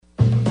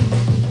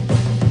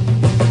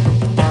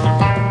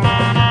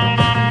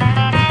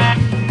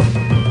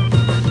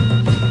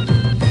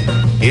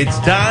It's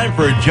time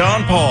for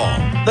John Paul,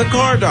 the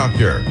Car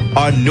Doctor,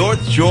 on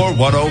North Shore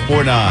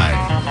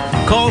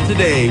 1049. Call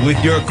today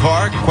with your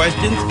car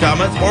questions,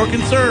 comments, or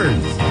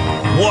concerns.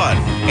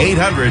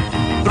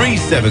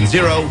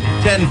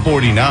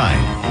 1-800-370-1049.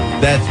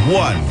 That's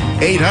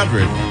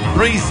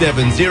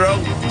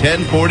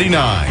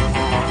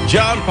 1-800-370-1049.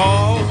 John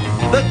Paul,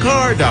 the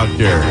Car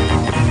Doctor.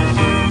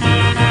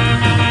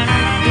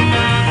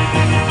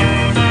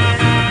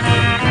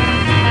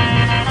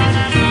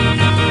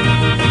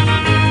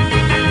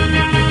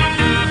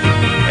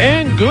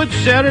 And good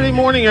Saturday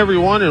morning,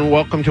 everyone, and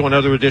welcome to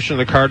another edition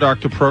of the Car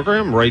Doctor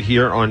program right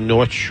here on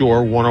North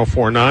Shore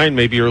 1049.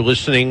 Maybe you're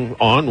listening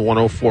on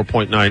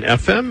 104.9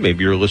 FM.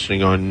 Maybe you're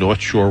listening on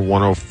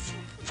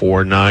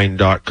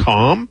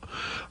NorthShore1049.com.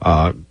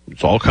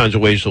 It's all kinds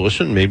of ways to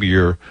listen. Maybe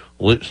you're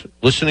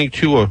listening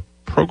to a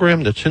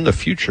program that's in the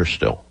future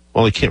still.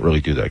 Well, you can't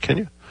really do that, can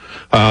you?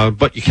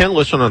 But you can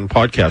listen on the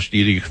podcast.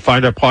 Either you can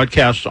find our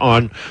podcast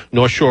on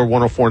North Shore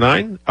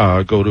 1049,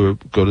 go to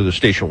the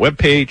station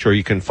webpage, or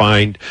you can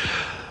find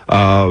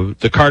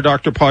the Car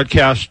Doctor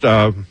podcast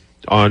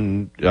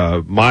on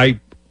my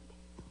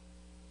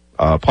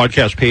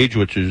podcast page,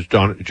 which is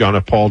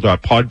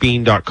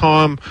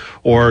jonatpaul.podbean.com,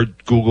 or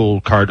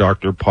Google Car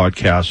Doctor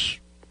podcasts.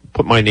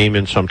 Put my name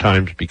in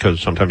sometimes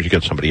because sometimes you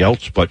get somebody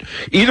else. But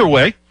either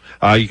way,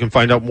 you can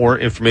find out more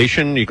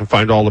information. You can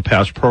find all the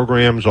past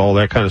programs, all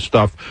that kind of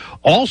stuff.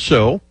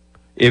 Also,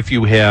 if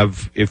you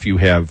have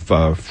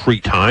free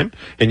time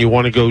and you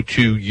want to go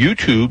to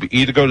YouTube,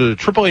 either go to the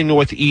AAA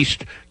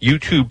Northeast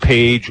YouTube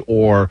page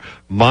or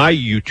my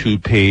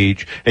YouTube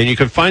page, and you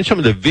can find some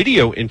of the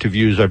video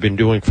interviews I've been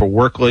doing for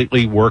work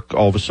lately. Work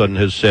all of a sudden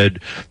has said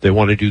they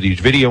want to do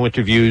these video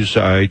interviews.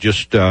 I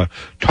just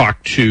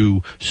talked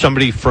to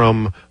somebody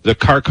from the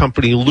car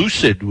company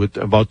Lucid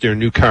about their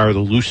new car, the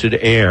Lucid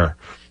Air,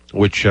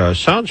 which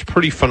sounds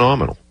pretty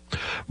phenomenal.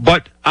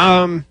 But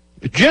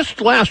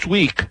just last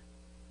week,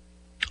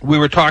 we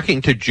were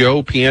talking to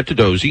Joe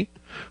Piantadozzi,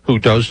 who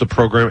does the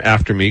program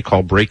after me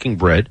called Breaking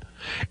Bread,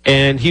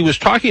 and he was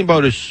talking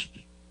about his,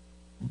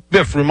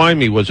 Biff, remind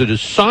me, was it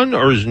his son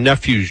or his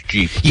nephew's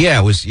Jeep?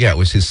 Yeah, it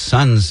was his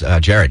son's,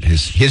 Jared,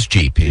 his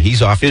Jeep.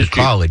 He's off to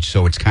college,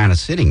 so it's kind of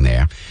sitting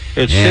there.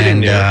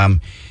 Sitting there.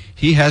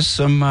 He has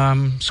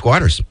some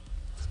squatters.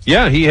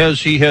 Yeah, he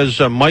has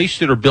mice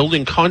that are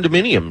building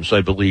condominiums,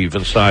 I believe,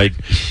 inside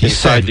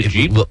the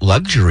Jeep.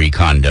 Luxury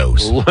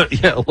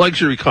condos. Yeah,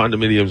 luxury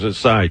condominiums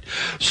inside.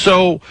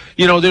 So,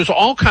 there's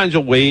all kinds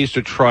of ways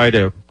to try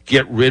to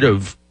get rid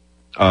of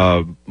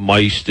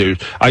mice.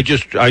 I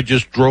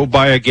just drove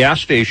by a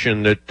gas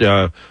station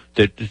that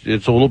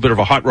it's a little bit of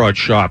a hot rod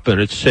shop,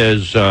 and it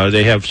says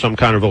they have some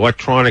kind of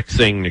electronic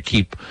thing to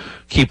keep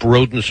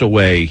rodents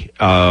away.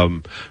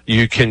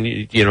 You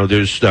can,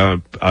 there's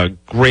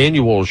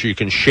granules you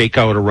can shake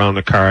out around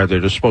the car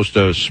that are supposed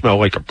to smell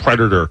like a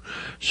predator,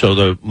 so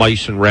the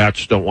mice and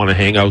rats don't want to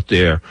hang out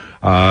there.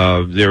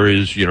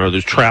 There's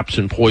traps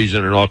and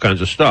poison and all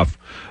kinds of stuff.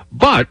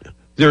 But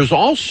there's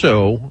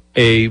also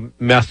a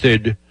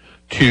method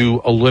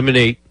to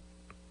eliminate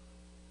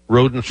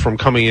rodents from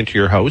coming into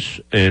your house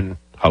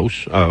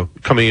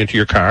coming into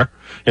your car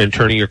and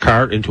turning your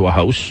car into a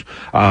house.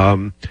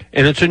 And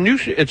it's a new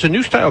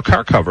style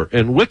car cover.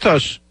 And with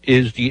us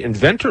is the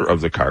inventor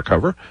of the car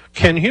cover,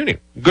 Ken Huning.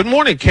 Good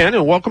morning, Ken,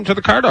 and welcome to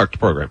the Car Doctor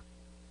program.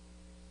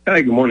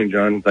 Hi, good morning,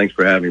 John. Thanks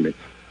for having me.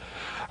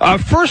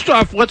 First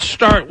off, let's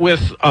start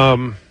with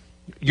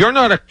you're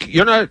not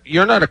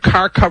a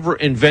car cover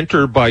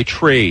inventor by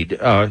trade.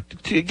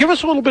 Give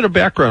us a little bit of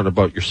background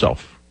about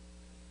yourself.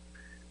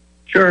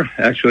 Sure.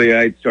 Actually,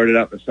 I started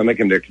out in the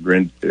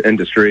semiconductor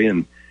industry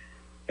and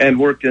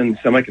worked in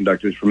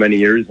semiconductors for many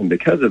years. And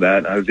because of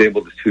that, I was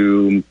able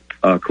to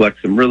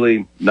collect some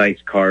really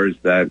nice cars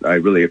that I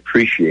really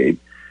appreciate.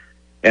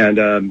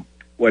 And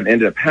what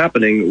ended up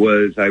happening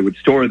was I would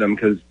store them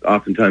because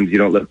oftentimes you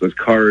don't let those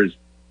cars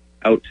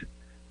out.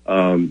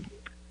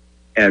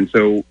 And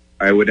so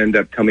I would end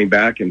up coming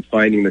back and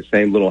finding the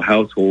same little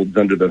households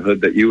under the hood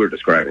that you were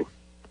describing.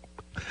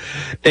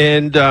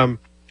 And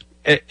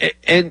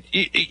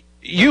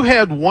you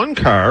had one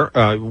car,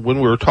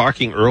 when we were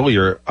talking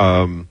earlier,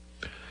 a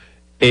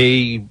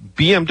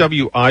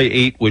BMW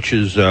i8, which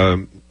is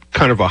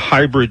kind of a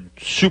hybrid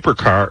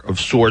supercar of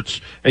sorts,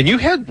 and you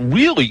had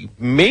really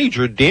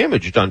major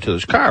damage done to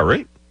this car,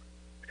 right?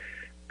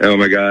 Oh,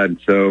 my God.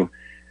 So,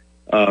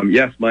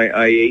 yes, my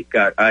i8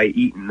 got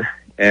eye-eaten,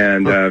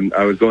 and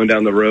I was going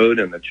down the road,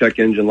 and the check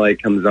engine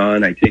light comes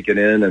on. I take it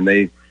in, and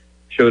they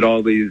showed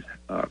all these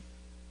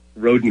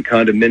rodent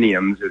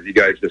condominiums, as you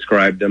guys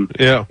described them,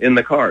 in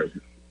the cars.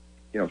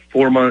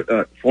 4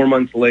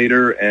 months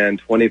later and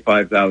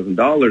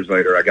 $25,000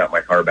 later, I got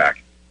my car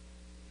back.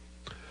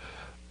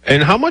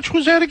 And how much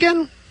was that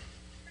again?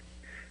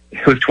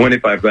 It was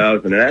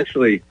 $25,000, and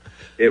actually,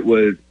 it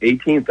was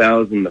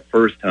 $18,000 the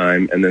first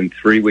time, and then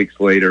 3 weeks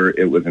later,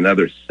 it was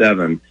another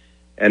 $7,000.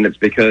 And it's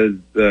because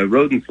the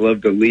rodents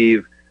love to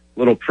leave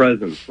little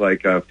presents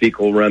like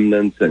fecal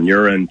remnants and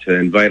urine to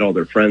invite all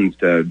their friends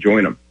to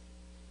join them.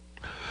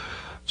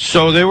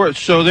 So they weren't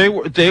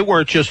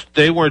just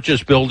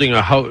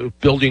building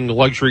building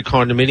luxury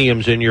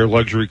condominiums in your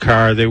luxury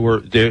car.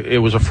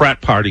 It was a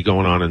frat party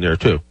going on in there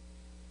too.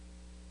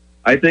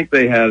 I think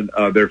they had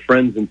their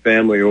friends and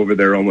family over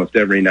there almost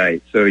every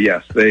night. So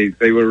yes, they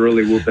were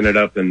really whooping it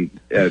up in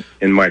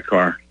my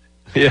car.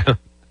 Yeah,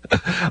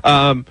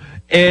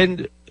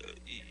 and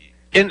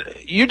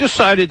you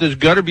decided there's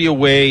got to be a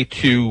way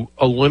to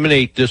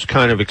eliminate this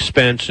kind of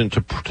expense and to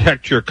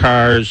protect your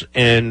cars.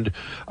 And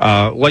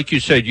like you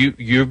said,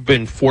 you've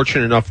been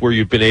fortunate enough where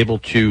you've been able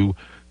to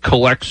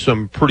collect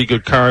some pretty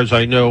good cars.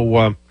 I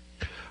know.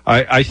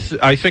 I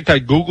think I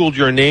Googled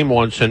your name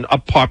once, and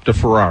up popped a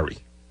Ferrari.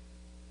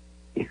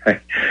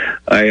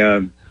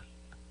 I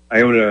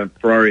owned a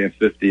Ferrari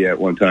F50 at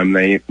one time.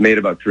 They made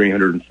about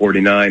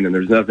 349, and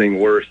there's nothing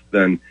worse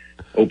than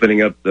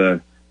opening up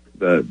the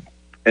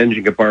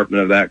engine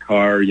compartment of that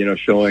car,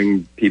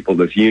 showing people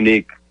this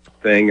unique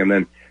thing, and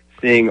then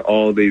seeing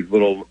all these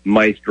little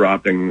mice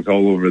droppings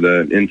all over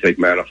the intake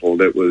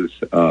manifold. It was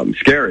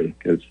scary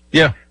because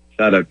it's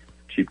not a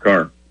cheap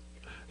car.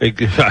 I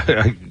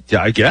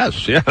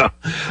guess, yeah.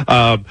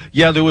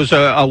 There was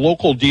a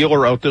local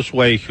dealer out this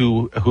way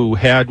who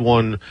had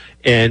one,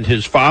 and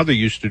his father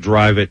used to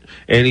drive it.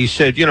 And he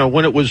said,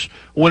 when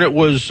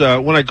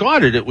I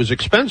got it, it was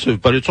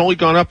expensive, but it's only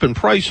gone up in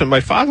price. And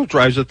my father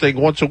drives the thing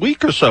once a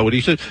week or so. And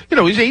he said,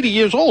 he's 80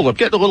 years old. I'm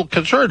getting a little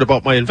concerned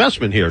about my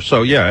investment here.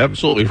 So yeah,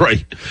 absolutely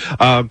right.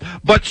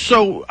 But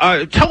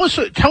tell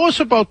us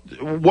about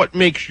what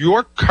makes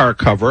your car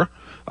cover.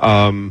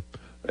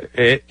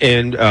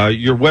 And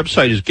your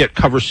website is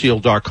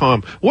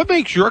getcoverseal.com. What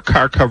makes your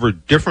car cover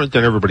different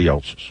than everybody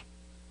else's?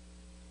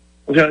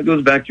 Well, John, it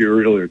goes back to your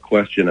earlier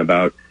question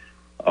about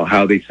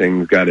how these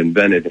things got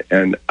invented.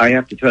 And I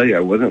have to tell you,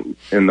 I wasn't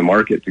in the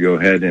market to go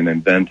ahead and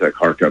invent a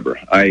car cover.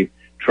 I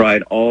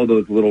tried all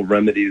those little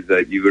remedies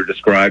that you were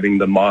describing,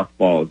 the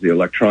mothballs, the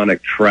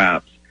electronic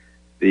traps,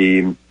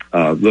 the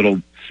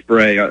little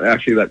spray.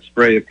 Actually, that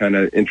spray is kind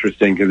of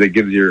interesting because it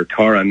gives your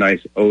car a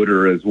nice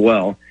odor as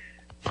well.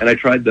 And I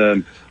tried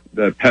the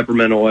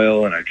peppermint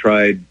oil, and I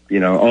tried,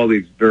 all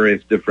these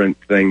various different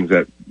things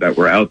that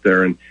were out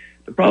there. And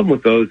the problem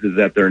with those is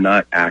that they're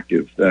not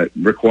active. That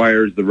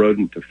requires the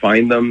rodent to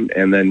find them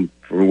and then,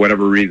 for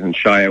whatever reason,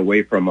 shy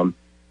away from them.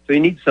 So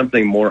you need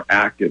something more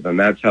active, and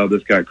that's how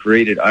this got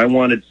created. I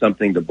wanted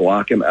something to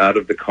block them out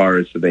of the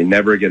cars so they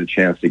never get a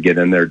chance to get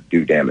in there to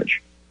do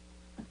damage.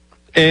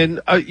 And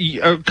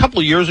a couple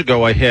of years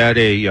ago, I had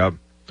a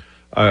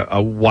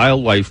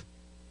wildlife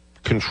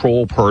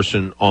control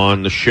person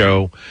on the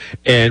show,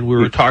 and we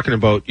were talking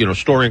about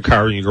storing a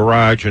car in your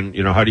garage and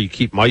how do you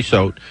keep mice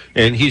out.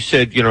 And he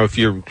said, if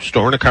you're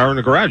storing a car in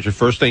the garage, the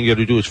first thing you got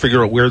to do is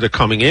figure out where they're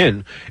coming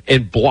in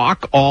and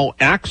block all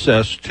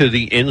access to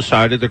the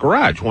inside of the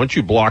garage. Once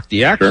you block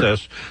the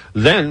access,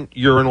 then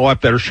you're in a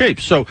lot better shape.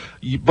 So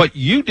but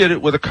you did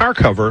it with a car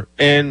cover,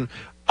 and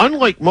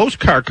unlike most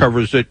car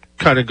covers that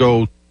kind of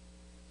go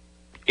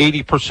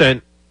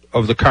 80%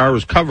 of the car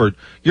is covered,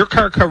 your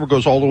car cover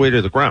goes all the way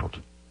to the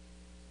ground.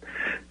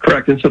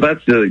 Correct, and so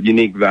that's the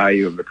unique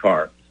value of the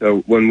car. So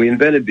when we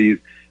invented these,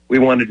 we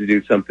wanted to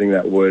do something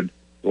that would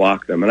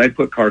block them. And I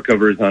put car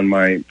covers on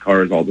my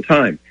cars all the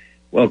time.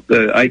 Well,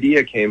 the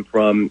idea came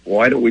from,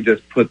 why don't we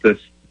just put this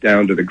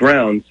down to the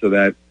ground so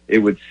that it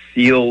would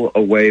seal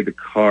away the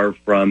car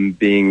from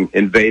being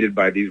invaded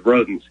by these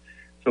rodents.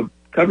 So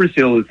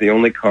CoverSeal is the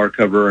only car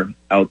cover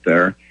out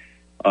there.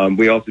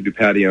 We also do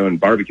patio and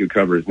barbecue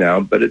covers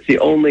now, but it's the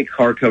only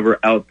car cover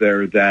out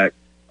there that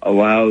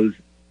allows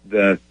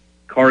the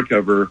car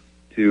cover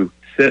to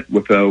sit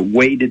with a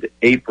weighted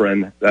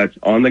apron that's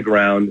on the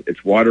ground.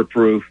 It's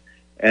waterproof,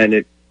 and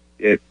it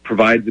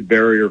provides a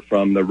barrier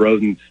from the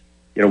rodents,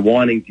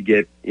 wanting to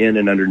get in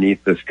and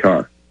underneath this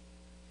car.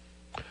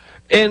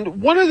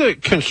 And one of the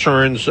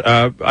concerns,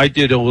 I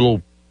did a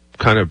little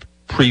kind of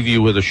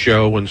preview of the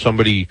show when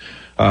somebody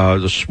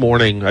this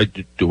morning, I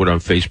do it on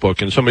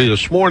Facebook, and somebody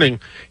this morning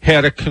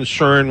had a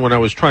concern when I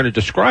was trying to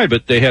describe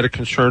it. They had a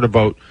concern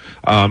about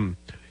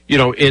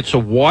it's a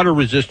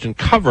water-resistant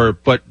cover,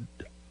 but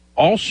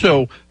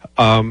also,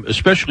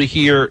 especially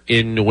here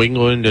in New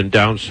England and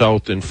down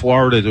south in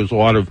Florida, there's a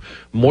lot of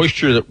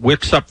moisture that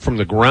wicks up from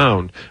the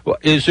ground.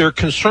 Is there a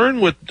concern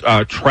with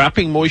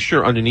trapping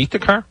moisture underneath the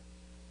car?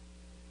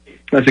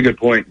 That's a good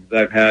point.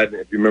 I've had,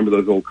 if you remember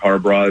those old car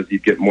bras,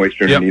 you'd get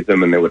moisture underneath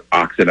them, and they would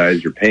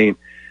oxidize your paint.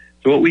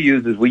 So what we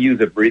use is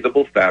a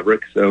breathable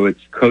fabric, so it's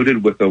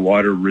coated with a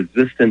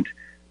water-resistant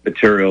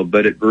material,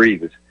 but it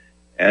breathes.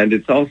 And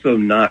it's also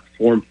not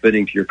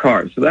form-fitting to your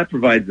car. So that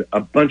provides a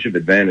bunch of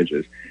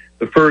advantages.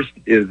 The first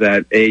is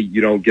that, A,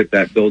 you don't get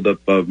that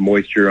buildup of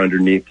moisture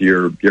underneath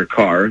your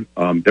car.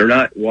 They're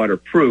not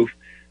waterproof,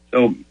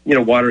 so,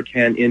 water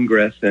can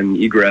ingress and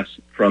egress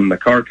from the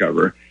car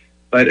cover,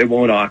 but it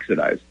won't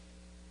oxidize.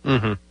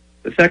 Mm-hmm.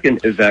 The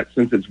second is that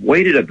since it's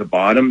weighted at the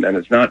bottom and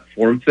it's not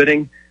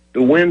form-fitting,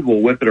 the wind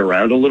will whip it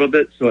around a little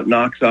bit, so it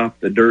knocks off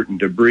the dirt and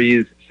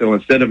debris. So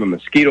instead of a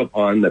mosquito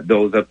pond that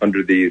builds up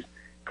under these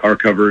car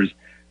covers,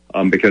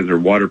 because they're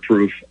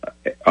waterproof,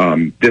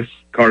 this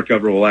car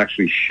cover will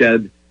actually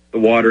shed the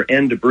water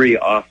and debris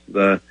off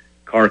the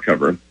car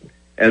cover.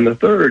 And the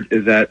third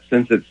is that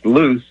since it's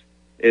loose,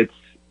 it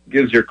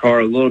gives your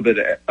car a little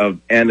bit of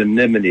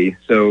anonymity.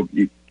 So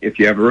if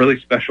you have a really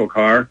special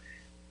car,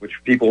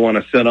 which people want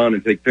to sit on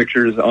and take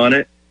pictures on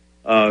it,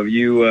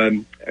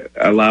 you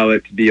allow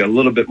it to be a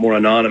little bit more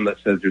anonymous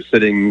as you're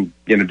sitting,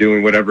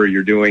 doing whatever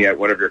you're doing at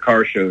one of your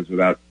car shows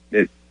without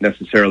it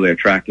necessarily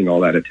attracting all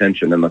that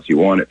attention unless you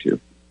want it to.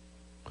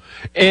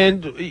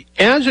 And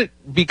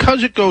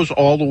because it goes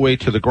all the way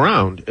to the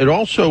ground, it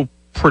also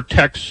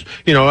protects,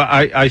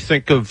 I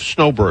think of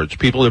snowbirds,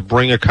 people that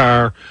bring a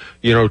car,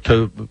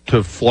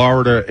 to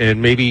Florida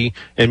and maybe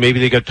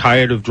they got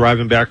tired of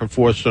driving back and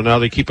forth. So now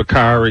they keep a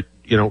car at,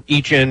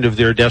 each end of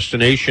their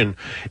destination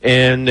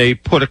and they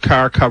put a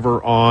car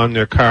cover on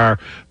their car.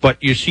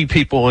 But you see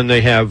people and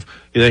they have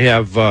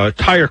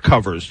tire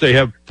covers. They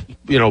have,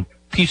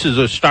 pieces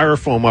of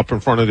styrofoam up in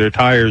front of their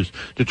tires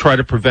to try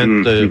to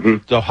prevent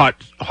the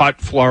hot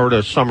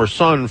Florida summer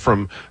sun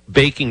from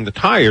baking the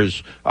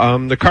tires.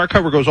 The car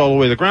cover goes all the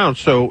way to the ground,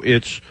 so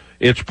it's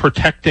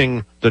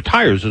protecting the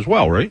tires as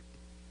well, right?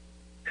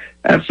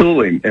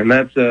 Absolutely, and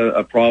that's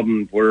a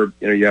problem where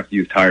you have to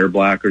use tire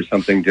black or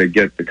something to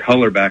get the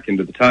color back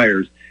into the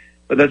tires.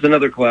 But that's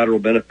another collateral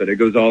benefit. It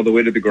goes all the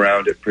way to the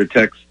ground. It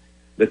protects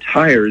the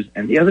tires.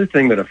 And the other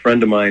thing that a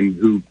friend of mine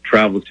who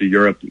travels to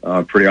Europe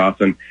pretty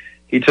often,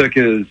 he took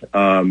his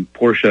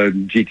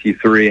Porsche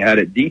GT3, had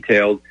it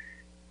detailed,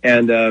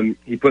 and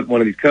he put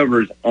one of these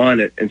covers on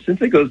it. And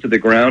since it goes to the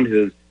ground,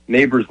 his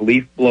neighbor's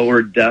leaf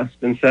blower dust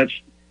and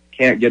such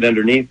can't get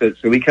underneath it.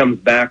 So he comes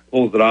back,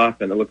 pulls it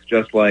off, and it looks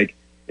just like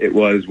it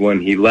was when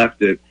he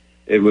left it.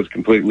 It was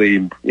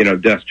completely,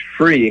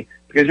 dust-free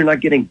because you're not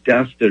getting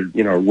dust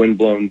or,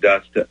 wind-blown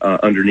dust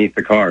underneath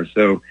the car.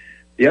 So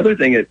the other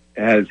thing it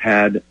has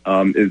had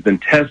has been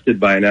tested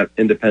by an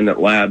independent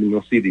lab, and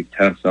you'll see these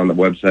tests on the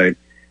website.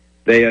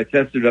 They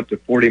tested it up to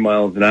 40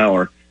 miles an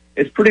hour.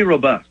 It's pretty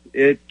robust.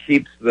 It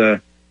keeps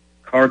the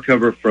car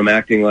cover from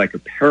acting like a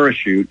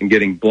parachute and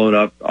getting blown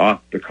up off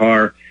the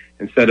car.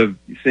 Instead of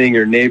seeing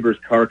your neighbor's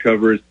car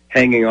covers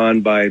hanging on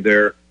by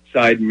their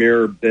side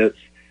mirror bits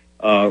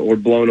or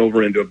blown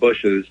over into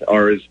bushes,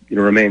 ours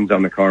remains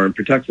on the car and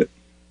protects it.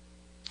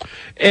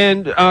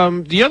 And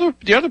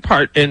the other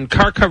part, and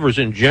car covers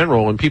in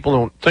general, and people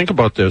don't think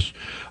about this,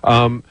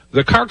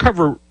 the car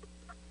cover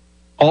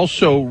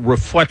also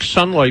reflects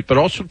sunlight, but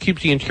also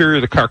keeps the interior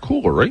of the car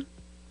cooler, right?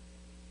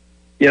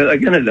 Yeah,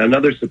 again,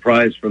 another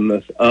surprise from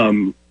this.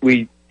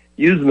 We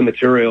use the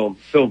material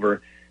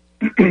silver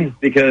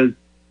because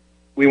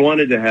we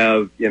wanted to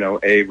have,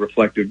 a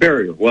reflective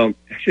barrier. Well,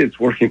 actually, it's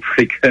working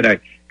pretty good. I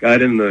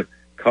got in the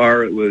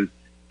car.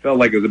 Felt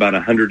like it was about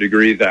 100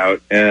 degrees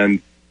out,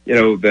 and,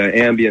 the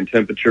ambient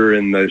temperature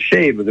in the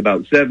shade was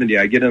about 70.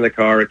 I get in the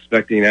car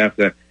expecting to have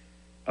to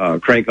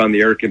crank on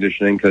the air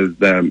conditioning because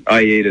the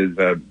i8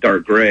 is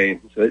dark gray.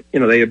 So,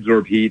 they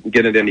absorb heat.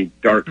 Get into any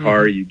dark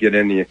car, you get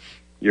in,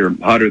 you're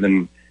hotter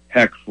than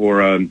heck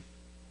for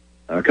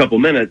a couple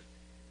minutes.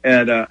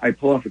 And I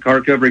pull off the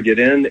car cover, get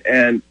in,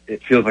 and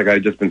it feels like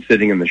I've just been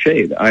sitting in the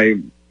shade.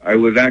 I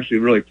was actually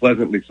really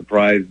pleasantly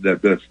surprised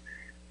that this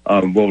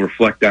will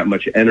reflect that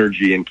much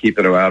energy and keep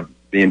it out of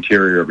the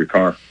interior of your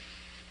car.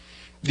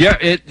 Yeah,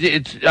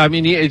 it's. I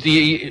mean,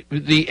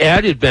 the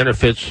added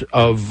benefits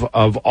of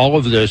all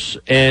of this,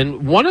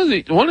 and one of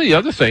the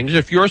other things,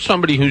 if you're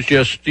somebody who's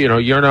just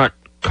you're not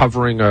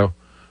covering a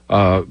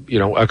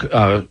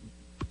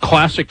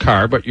classic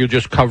car, but you're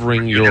just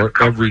covering your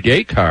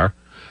everyday car.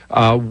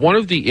 One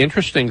of the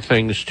interesting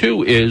things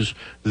too is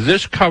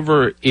this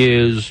cover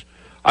is.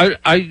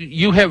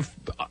 You have,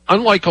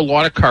 unlike a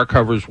lot of car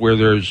covers where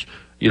there's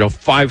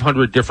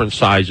 500 different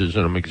sizes,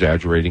 and I'm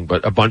exaggerating,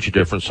 but a bunch of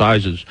different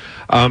sizes.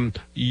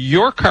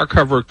 Your car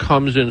cover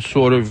comes in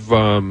sort of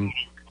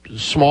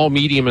small,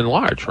 medium, and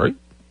large, right?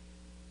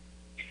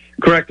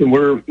 Correct, and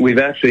we've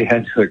actually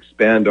had to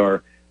expand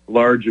our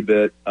large a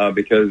bit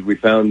because we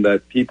found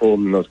that people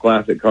in those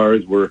classic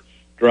cars were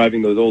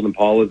driving those old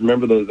Impalas.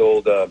 Remember those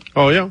old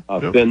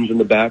fins in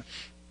the back?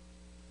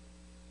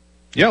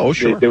 Yeah, oh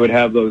sure. They would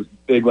have those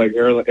big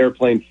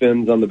airplane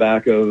fins on the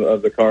back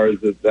of the cars.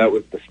 That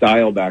was the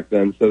style back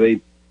then. So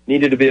they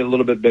needed to be a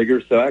little bit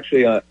bigger. So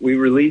actually, we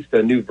released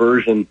a new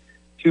version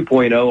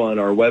 2.0 on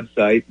our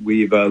website.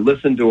 We've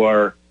listened to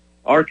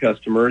our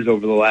customers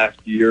over the last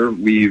year.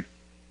 We've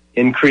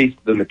increased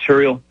the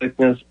material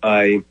thickness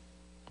by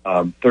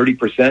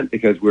 30%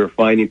 because we're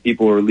finding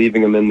people were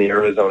leaving them in the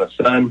Arizona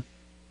sun.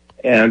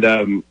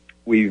 And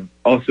we've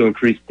also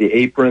increased the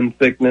apron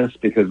thickness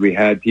because we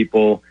had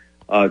people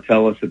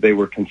tell us that they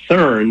were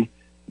concerned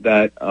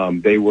that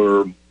they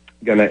were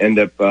going to end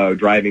up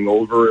driving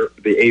over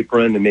the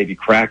apron and maybe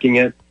cracking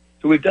it.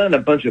 So we've done a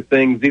bunch of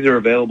things. These are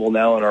available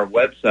now on our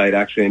website,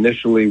 actually,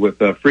 initially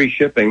with free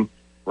shipping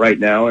right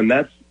now. And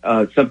that's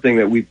something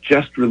that we've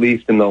just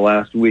released in the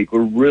last week.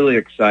 We're really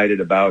excited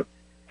about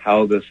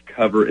how this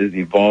cover is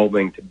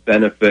evolving to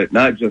benefit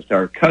not just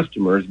our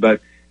customers,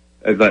 but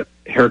as that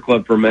Hair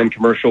Club for Men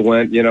commercial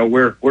went,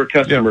 we're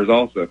customers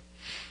also.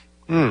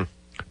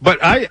 But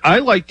I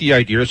like the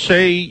idea.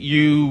 Say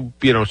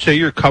say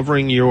you're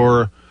covering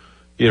your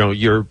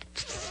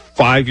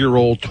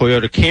 5-year-old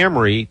Toyota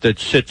Camry that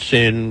sits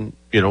in,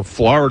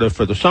 Florida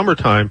for the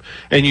summertime,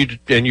 and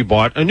you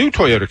bought a new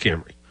Toyota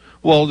Camry.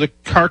 Well, the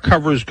car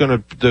cover is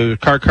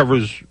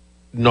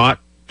not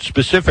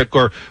specific,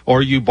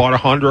 or you bought a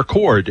Honda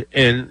Accord,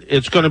 and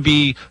it's going to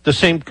be the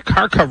same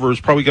car cover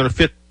is probably going to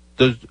fit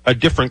a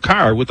different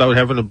car without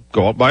having to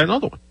go out and buy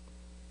another one.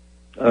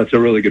 That's a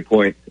really good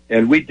point.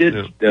 And we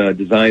did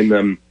design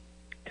them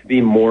to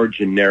be more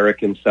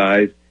generic in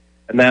size,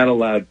 and that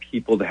allowed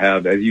people to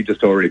have, as you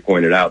just already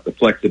pointed out, the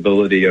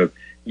flexibility of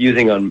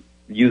using them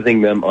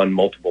on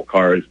multiple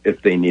cars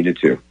if they needed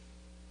to.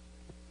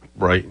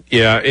 Right.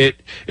 Yeah.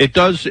 It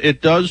does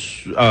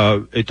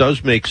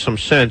make some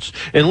sense.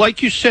 And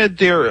like you said,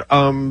 there,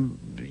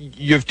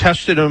 you've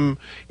tested them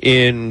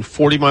in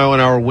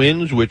 40-mile-an-hour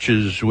winds, which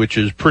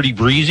is pretty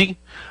breezy,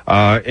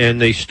 and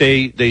they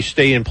stay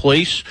in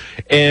place.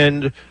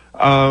 And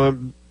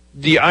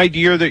the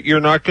idea that you're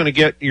not going to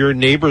get your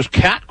neighbor's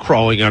cat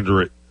crawling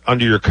under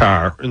your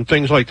car and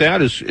things like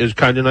that is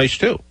kind of nice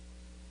too.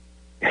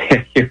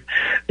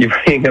 You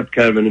bring up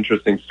kind of an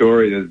interesting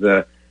story.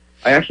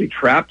 I actually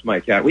trapped my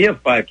cat. We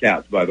have 5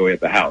 cats, by the way, at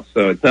the house,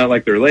 so it's not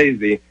like they're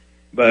lazy,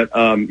 but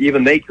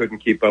even they couldn't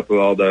keep up with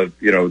all the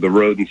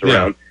rodents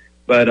around.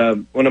 But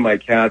one of my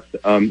cats,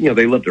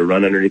 they love to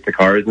run underneath the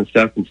cars and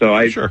stuff, and so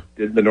I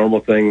did the normal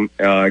thing.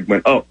 I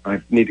went,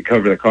 I need to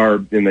cover the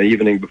car in the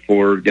evening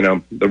before,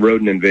 the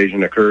rodent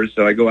invasion occurs.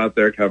 So I go out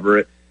there, cover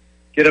it,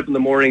 get up in the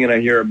morning, and I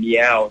hear a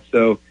meow.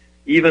 So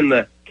even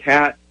the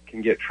cat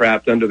can get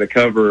trapped under the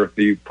cover if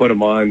you put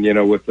them on,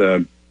 with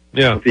the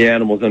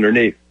animals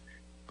underneath.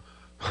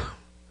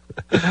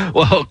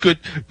 Well, good.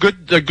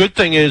 The good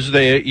thing is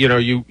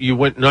you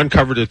went and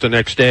uncovered it the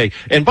next day.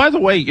 And by the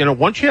way,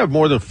 once you have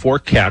more than 4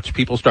 cats,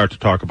 people start to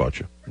talk about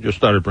you. I just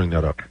started to bring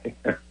that up.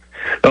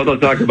 They'll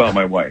talk about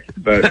my wife,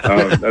 but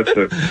that's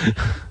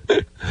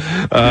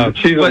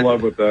she's in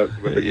love with that.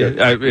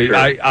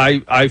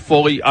 I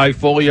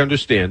fully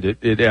understand it.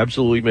 It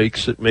absolutely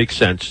makes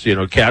sense.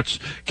 Cats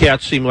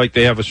seem like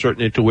they have a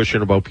certain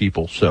intuition about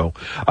people. So,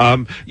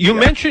 you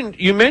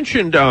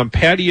mentioned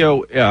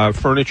patio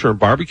furniture and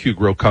barbecue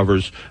grill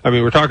covers. I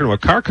mean, we're talking about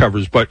car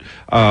covers, but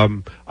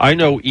I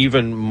know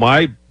even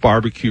my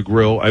barbecue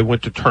grill, I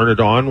went to turn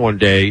it on one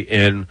day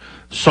and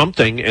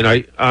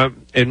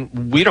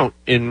we don't,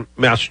 in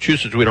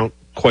Massachusetts, we don't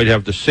quite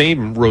have the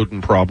same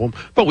rodent problem,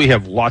 but we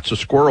have lots of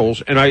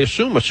squirrels, and I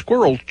assume a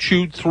squirrel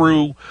chewed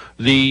through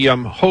the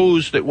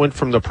hose that went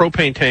from the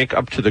propane tank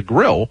up to the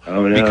grill.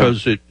 Oh, no.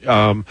 Because it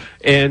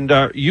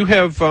you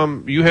have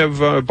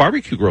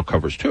barbecue grill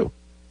covers too.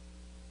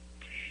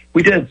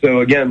 We did. So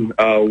again,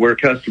 we're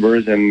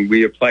customers, and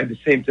we applied the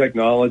same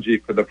technology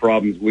for the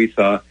problems we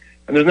saw.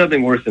 And there's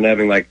nothing worse than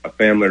having like a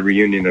family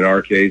reunion in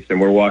our case,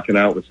 and we're walking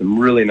out with some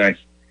really nice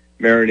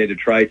marinated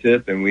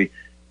tri-tip, and we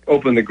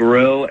opened the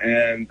grill,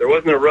 and there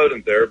wasn't a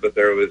rodent there, but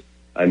there was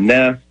a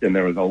nest, and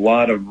there was a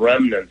lot of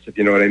remnants, if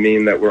you know what I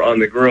mean, that were on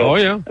the grill. Oh,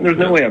 yeah. And there's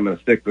no way I'm going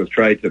to stick those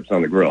tri-tips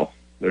on the grill.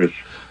 And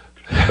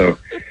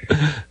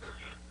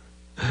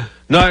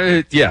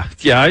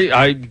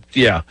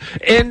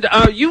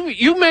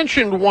you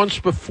mentioned once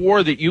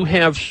before that you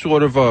have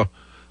sort of a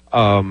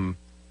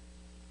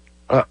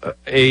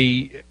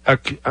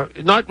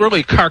not really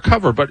a car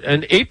cover, but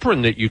an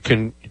apron that you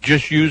can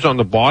just use on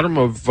the bottom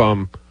of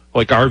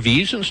like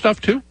RVs and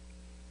stuff too?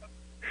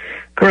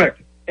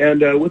 Correct.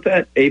 And with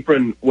that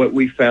apron, what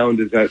we found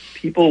is that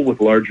people with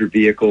larger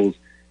vehicles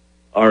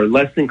are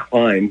less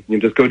inclined. You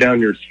just go down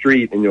your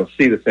street and you'll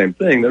see the same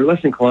thing. They're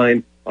less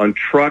inclined on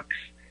trucks,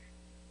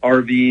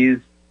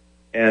 RVs,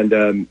 and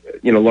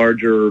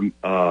larger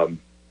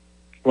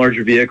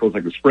vehicles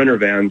like the Sprinter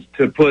vans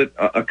to put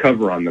a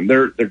cover on them.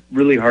 They're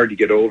really hard to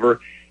get over.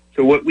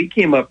 So what we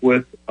came up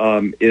with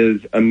is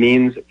a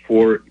means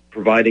for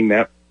providing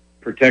that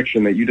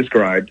protection that you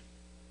described.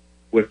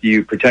 With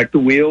you protect the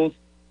wheels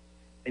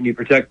and you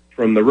protect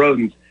from the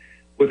rodents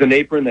with an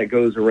apron that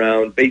goes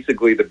around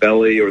basically the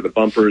belly or the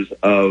bumpers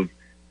of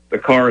the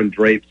car and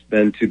drapes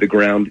then to the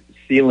ground,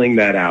 sealing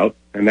that out.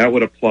 And that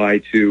would apply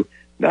to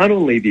not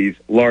only these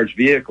large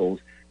vehicles,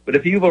 but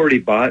if you've already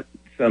bought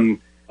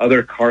some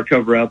other car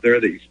cover out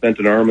there that you spent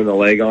an arm and a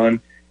leg on,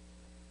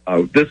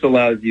 this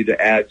allows you to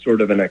add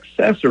sort of an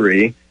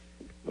accessory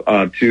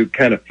to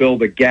kind of fill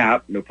the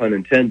gap, no pun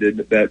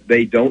intended, that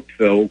they don't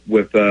fill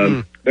with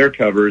their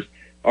covers.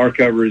 Our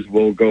covers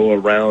will go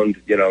around,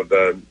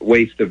 the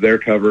waist of their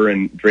cover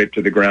and drape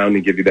to the ground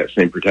and give you that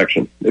same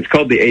protection. It's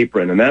called the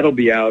apron, and that'll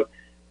be out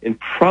in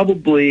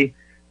probably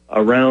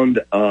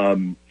around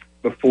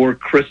before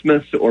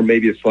Christmas or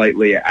maybe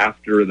slightly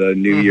after the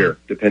new year,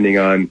 depending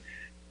on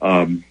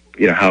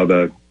how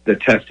the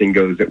testing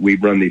goes that we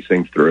run these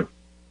things through.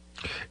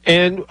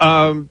 And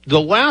the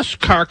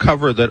last car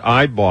cover that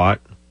I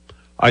bought,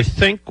 I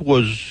think,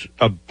 was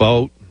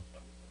about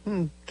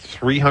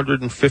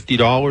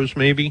 $350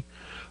 maybe.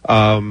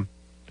 How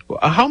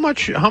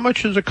much is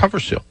a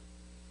CoverSeal?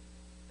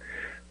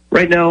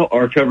 Right now,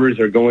 our covers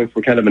are going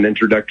for kind of an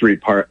introductory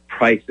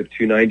price of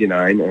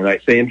 $299, and I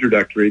say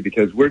introductory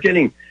because we're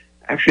getting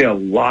actually a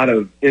lot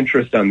of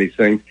interest on these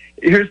things.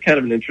 Here's kind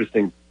of an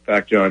interesting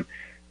fact, John.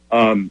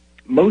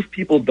 Most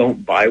people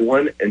don't buy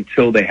one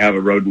until they have a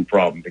rodent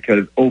problem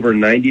because over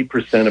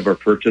 90% of our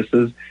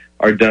purchases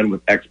are done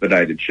with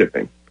expedited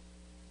shipping.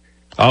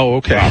 Oh,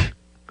 okay.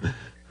 Wow.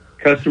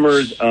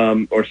 Customers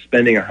are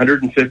spending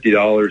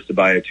 $150 to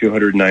buy a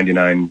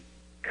 $299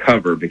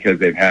 cover because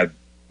they've had,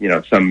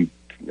 some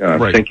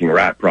sinking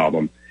rat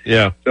problem.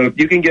 Yeah. So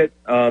you can get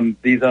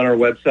these on our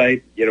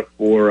website,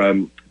 for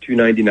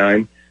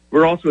 $299.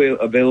 We're also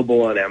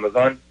available on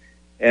Amazon.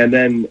 And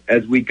then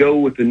as we go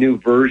with the new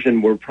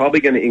version, we're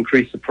probably going to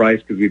increase the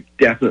price because we've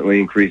definitely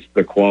increased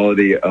the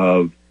quality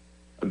of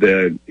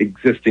the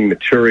existing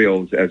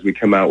materials as we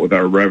come out with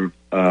our reversion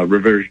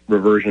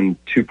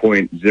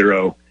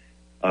 2.0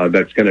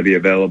 that's going to be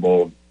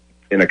available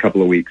in a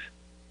couple of weeks.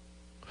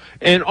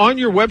 And on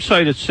your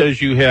website, it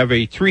says you have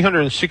a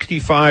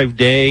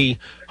 365-day,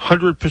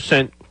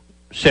 100%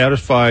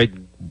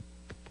 satisfied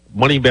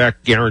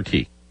money-back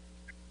guarantee.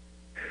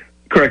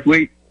 Correct.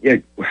 We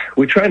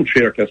try and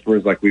treat our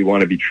customers like we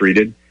want to be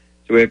treated.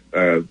 So we have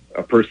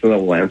a person that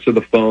will answer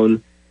the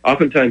phone.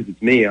 Oftentimes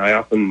it's me. I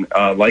often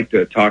like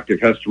to talk to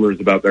customers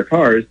about their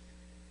cars.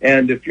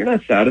 And if you're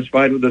not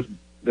satisfied with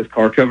this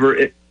car cover,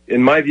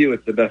 in my view,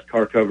 it's the best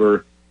car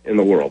cover in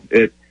the world.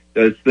 It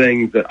does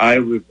things that I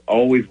was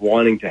always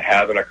wanting to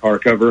have in a car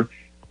cover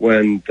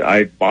when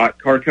I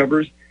bought car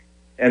covers.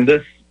 And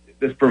this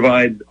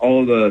provides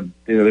all the,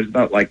 there's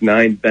about like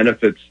 9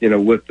 benefits,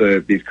 with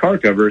these car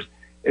covers.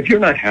 If you're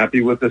not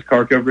happy with this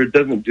car cover, it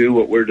doesn't do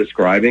what we're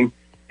describing.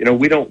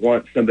 We don't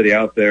want somebody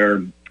out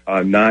there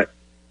not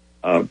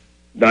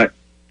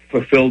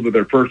fulfilled with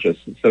their purchase.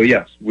 So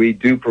yes, we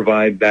do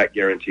provide that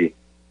guarantee.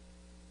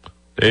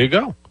 There you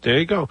go.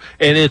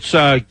 And it's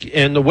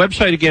and the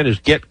website again is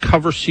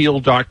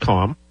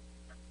getcoverseal.com.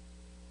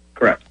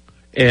 Correct.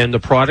 And the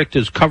product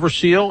is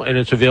CoverSeal, and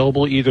it's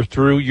available either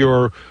through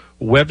your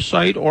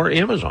website or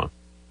Amazon.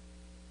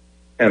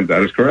 And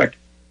that is correct.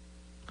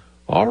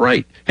 All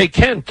right. Hey,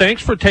 Ken,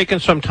 thanks for taking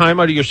some time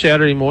out of your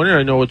Saturday morning.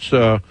 I know it's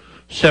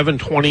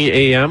 7:20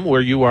 a.m.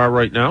 where you are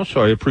right now,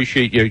 so I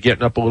appreciate you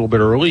getting up a little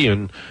bit early,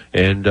 and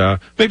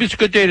maybe it's a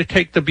good day to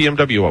take the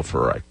BMW out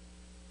for a ride.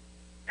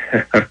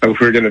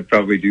 We're going to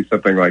probably do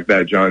something like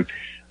that, John.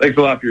 Thanks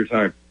a lot for your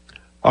time.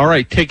 All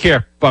right. Take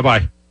care.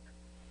 Bye-bye.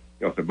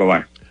 Also,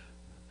 bye-bye.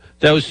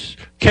 That was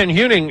Ken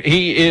Huning.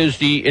 He is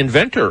the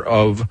inventor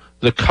of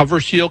the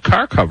CoverSeal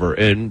car cover,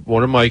 and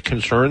one of my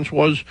concerns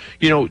was,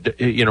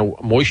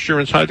 moisture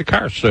inside the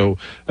car. So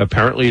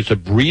apparently, it's a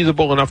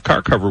breathable enough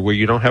car cover where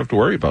you don't have to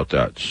worry about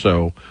that.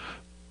 So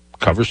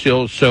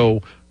CoverSeal.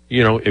 So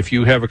if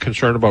you have a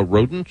concern about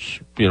rodents,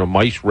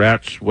 mice,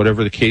 rats,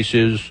 whatever the case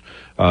is,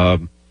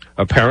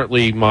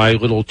 apparently my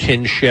little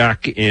tin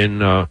shack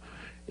in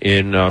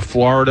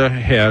Florida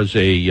has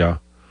a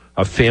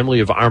family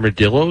of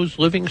armadillos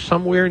living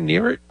somewhere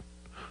near it.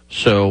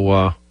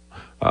 So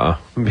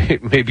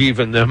maybe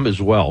even them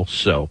as well.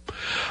 So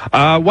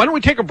why don't we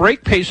take a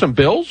break, pay some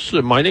bills?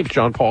 My name's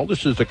John Paul.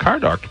 This is the Car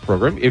Doctor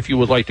program. If you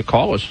would like to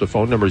call us, the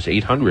phone number is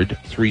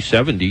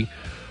 800-370-1049.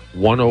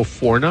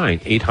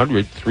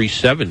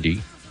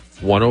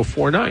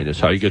 800-370-1049 is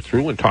how you get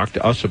through and talk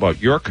to us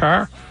about your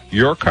car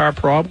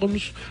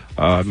problems.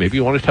 Maybe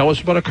you want to tell us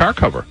about a car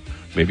cover.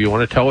 Maybe you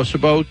want to tell us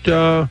about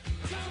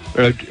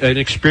an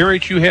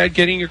experience you had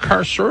getting your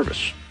car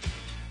serviced.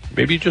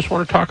 Maybe you just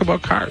want to talk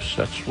about cars.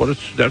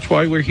 That's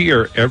why we're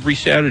here every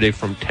Saturday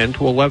from 10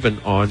 to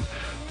 11 on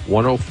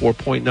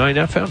 104.9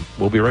 FM.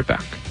 We'll be right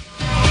back.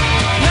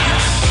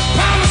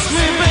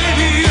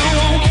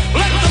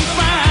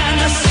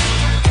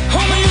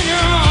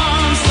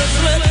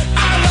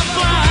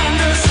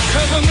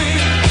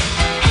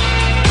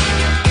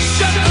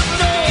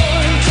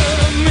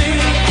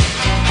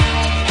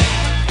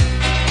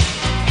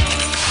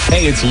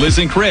 Hey, it's Liz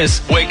and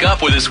Chris. Wake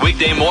up with us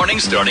weekday morning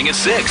starting at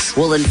 6.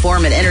 We'll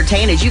inform and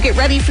entertain as you get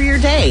ready for your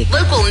day.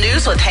 Local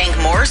news with Hank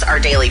Morse, our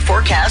daily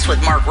forecast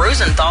with Mark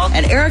Rosenthal,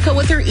 and Erica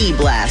with her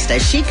E-Blast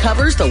as she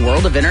covers the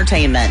world of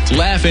entertainment.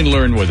 Laugh and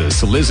learn with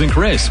us, Liz and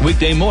Chris,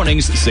 weekday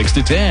mornings 6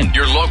 to 10.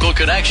 Your local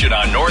connection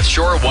on North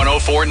Shore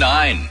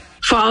 104.9.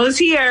 Fall is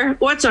here.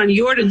 What's on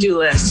your to-do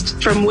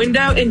list? From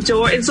window and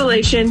door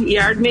insulation,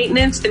 yard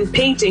maintenance, and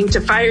painting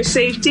to fire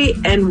safety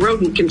and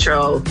rodent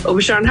control,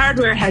 Aubuchon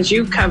Hardware has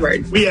you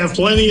covered. We have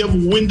plenty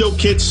of window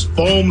kits,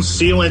 foam,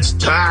 sealants,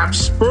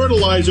 tops,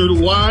 fertilizer,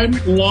 lime,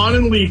 lawn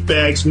and leaf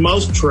bags,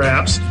 mouse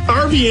traps,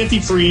 RV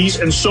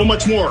antifreeze, and so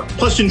much more.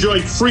 Plus,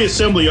 enjoy free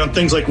assembly on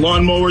things like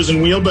lawnmowers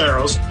and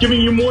wheelbarrows,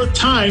 giving you more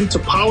time to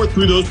power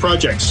through those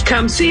projects.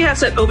 Come see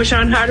us at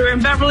Aubuchon Hardware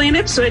in Beverly and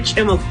Ipswich,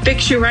 and we'll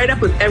fix you right up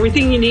with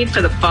everything you need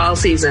for the fall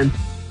season.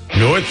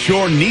 North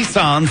Shore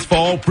Nissan's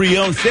Fall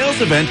Pre-Owned Sales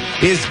Event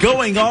is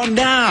going on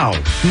now.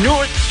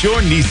 North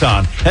Shore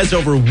Nissan has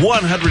over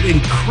 100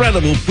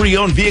 incredible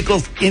pre-owned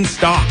vehicles in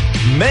stock.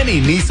 Many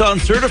Nissan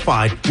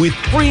certified with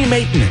free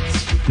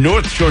maintenance.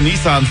 North Shore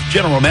Nissan's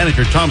General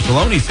Manager Tom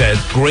Saloni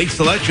says great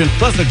selection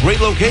plus a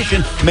great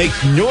location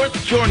makes North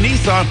Shore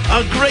Nissan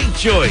a great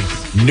choice.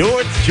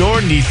 North Shore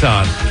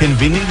Nissan,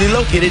 conveniently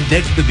located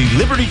next to the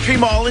Liberty Tree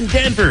Mall in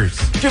Danvers.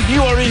 To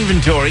view our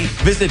inventory,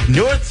 visit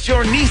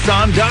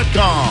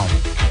NorthshoreNissan.com.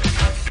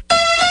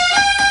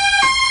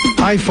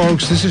 Hi,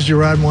 folks. This is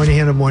Gerard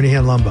Moynihan of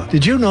Moynihan Lumber.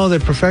 Did you know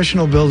that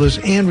professional builders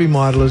and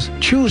remodelers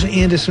choose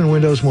Andersen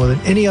Windows more than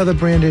any other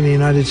brand in the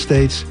United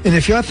States? And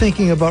if you're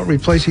thinking about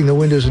replacing the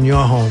windows in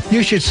your home,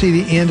 you should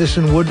see the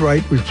Andersen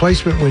Woodwright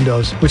replacement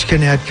windows, which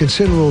can add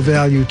considerable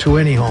value to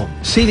any home.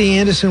 See the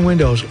Andersen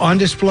Windows on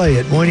display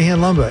at Moynihan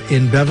Lumber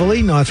in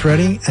Beverly, North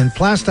Reading, and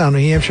Plastown, New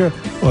Hampshire,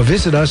 or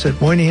visit us at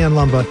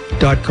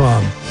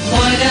MoynihanLumber.com.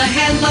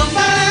 Moynihan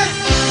Lumber,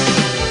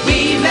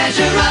 we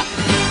measure up.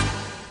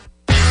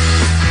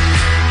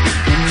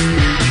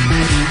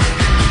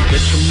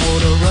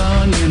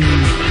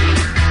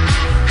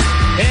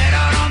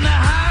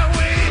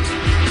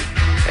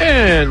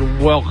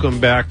 And welcome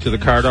back to the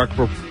Car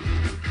Doctor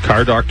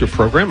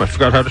program. I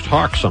forgot how to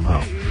talk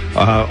somehow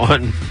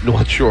on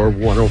North Shore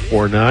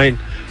 1049.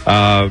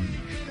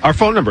 Our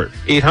phone number,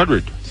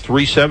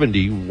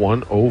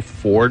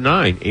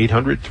 800-370-1049,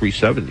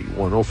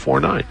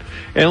 800-370-1049.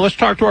 And let's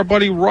talk to our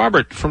buddy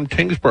Robert from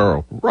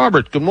Tingsboro.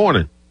 Robert, good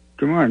morning.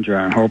 Good morning,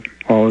 John. Hope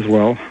all is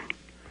well.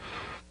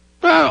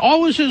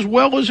 All is as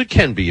well as it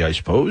can be, I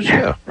suppose.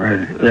 Yeah.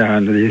 Right. Yeah,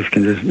 under these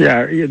conditions.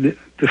 Yeah, the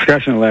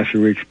discussion the last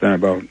few weeks has been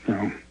about,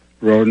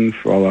 rodents.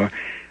 Well,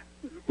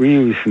 we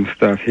use some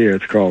stuff here.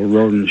 It's called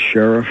Rodent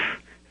Sheriff.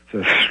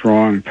 It's a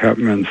strong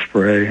peppermint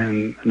spray,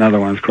 and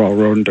another one's called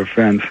Rodent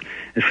Defense.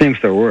 It seems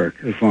to work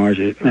as long as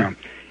you,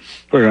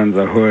 put it under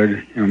the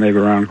hood, maybe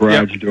around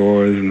garage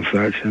doors and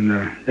such. And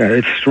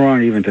it's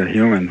strong even to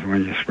humans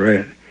when you spray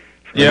it.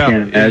 So I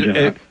can't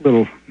imagine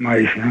little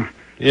mice.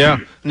 Yeah.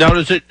 Now,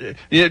 does it?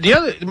 The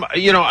other,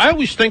 I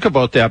always think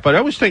about that, but I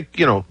always think,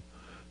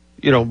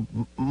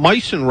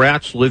 mice and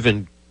rats live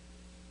in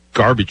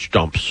garbage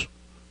dumps,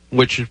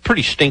 which is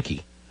pretty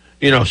stinky.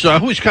 So I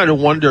always kind of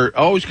wonder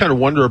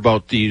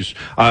about these.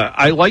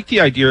 I like the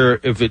idea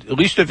at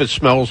least if it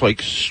smells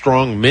like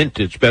strong mint,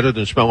 it's better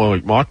than smelling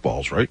like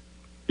mothballs, right?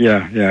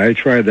 Yeah. I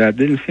tried that.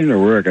 Didn't seem to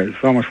work. It's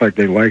almost like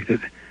they liked it.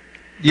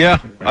 Yeah,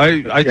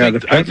 I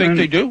think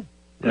they do.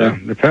 Yeah,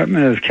 the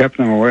peppermint has kept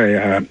them away.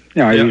 I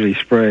usually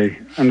spray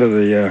under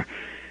the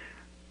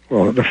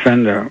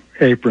fender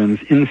aprons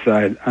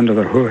inside under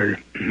the hood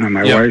on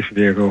my wife's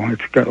vehicle.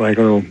 It's got like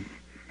a little,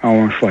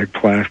 almost like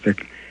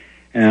plastic.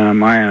 And on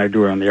mine, I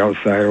do it on the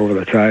outside over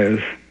the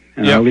tires.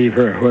 And I leave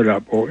her hood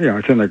up.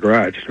 It's in the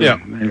garage. So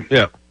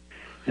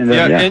the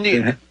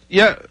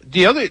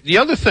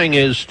other thing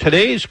is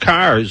today's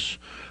cars.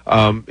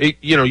 It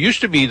used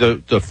to be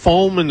the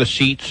foam in the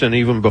seats, and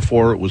even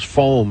before it was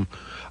foam.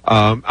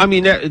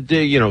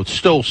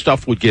 Still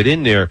stuff would get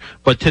in there,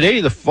 but today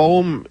the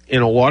foam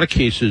in a lot of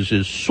cases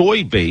is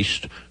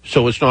soy-based,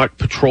 so it's not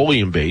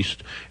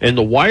petroleum-based. And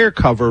the wire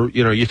cover,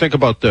 you think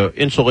about the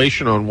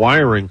insulation on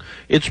wiring,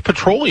 it's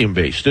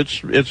petroleum-based.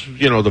 It's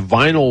the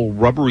vinyl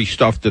rubbery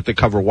stuff that they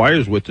cover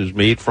wires with is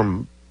made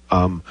from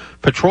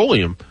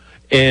petroleum.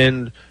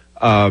 And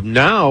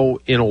now,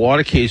 in a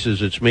lot of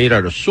cases, it's made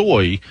out of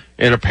soy,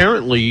 and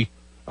apparently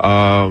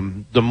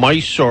the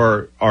mice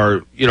are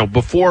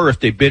before, if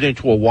they bit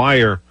into a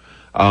wire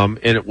and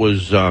it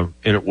was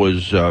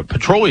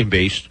petroleum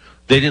based,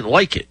 they didn't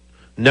like it.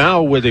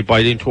 Now where they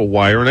bite into a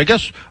wire, and I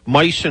guess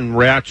mice and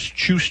rats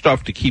chew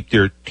stuff to keep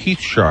their teeth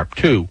sharp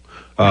too,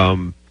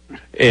 but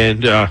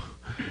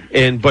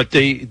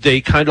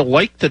they kind of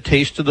like the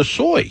taste of the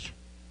soy.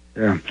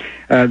 Yeah,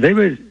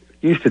 they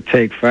used to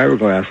take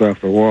fiberglass off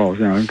the walls.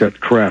 It's got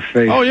craft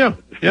face. Oh yeah.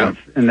 Yeah,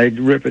 and they'd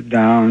rip it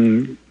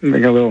down,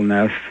 make a little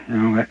nest.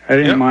 I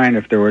didn't mind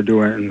if they were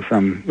doing it in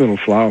some little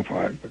flower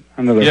pot, but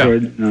under the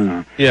hood,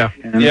 no. Yeah,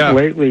 and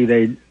lately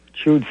they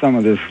chewed some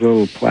of this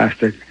little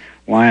plastic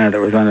liner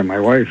that was under my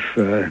wife's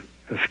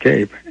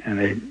Escape, and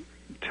they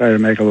tried to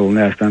make a little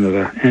nest under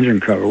the engine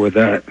cover with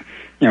that.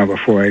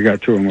 Before I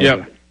got to them with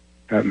the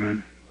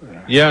peppermint.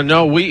 Yeah,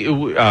 no, we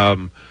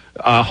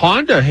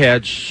Honda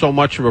had so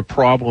much of a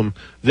problem.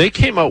 They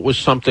came out with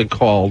something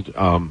called.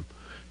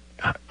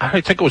 I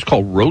think it was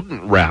called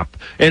rodent wrap,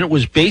 and it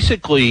was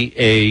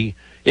basically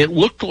it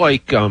looked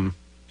like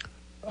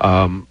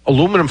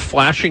aluminum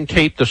flashing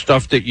tape, the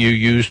stuff that you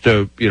use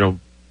to,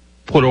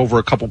 put over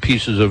a couple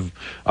pieces of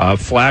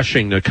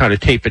flashing to kind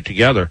of tape it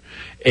together.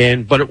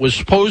 But it was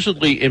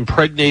supposedly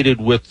impregnated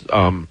with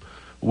like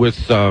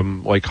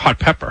hot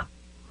pepper.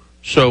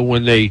 So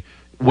when they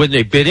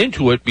bit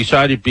into it,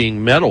 beside it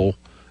being metal,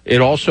 it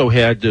also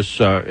had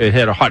it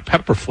had a hot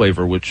pepper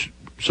flavor, which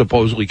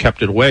supposedly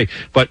kept it away.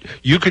 But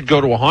you could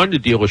go to a Honda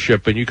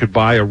dealership and you could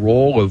buy a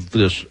roll of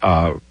this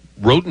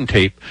rodent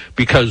tape,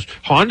 because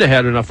Honda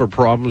had enough of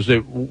problems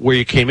that where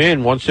you came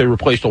in, once they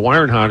replaced the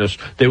wiring harness,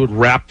 they would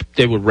wrap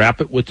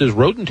it with this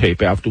rodent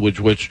tape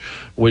afterwards, which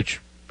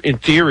in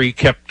theory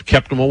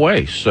kept them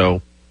away.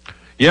 So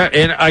yeah,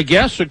 and I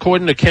guess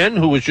according to Ken,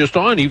 who was just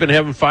on, even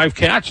having 5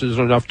 cats is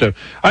enough to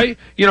we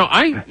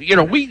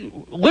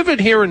live in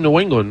here in New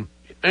England.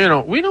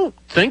 we don't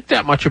think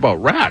that much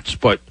about rats,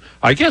 but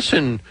I guess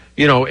in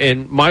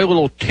my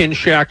little tin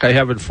shack I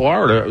have in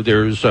Florida,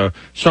 there's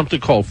something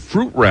called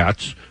fruit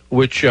rats,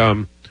 which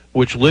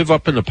live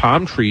up in the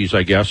palm trees,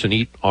 I guess, and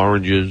eat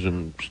oranges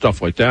and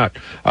stuff like that.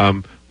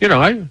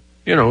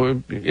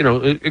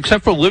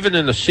 Except for living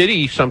in the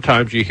city,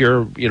 sometimes you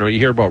hear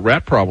about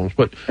rat problems,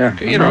 but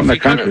in the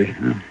country,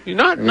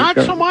 not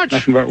so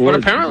much.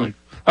 But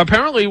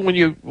apparently, when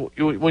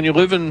you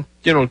live in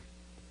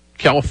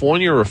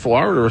California or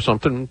Florida or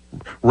something,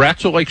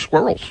 rats are like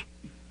squirrels.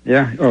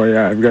 Yeah. Oh,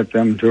 yeah. I've got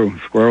them too.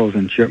 Squirrels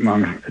and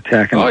chipmunks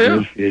attacking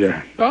the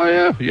feeder. Oh,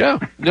 yeah.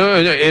 No,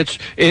 it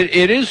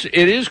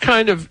is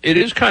kind of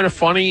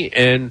funny,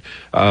 and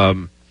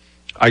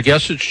I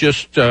guess it's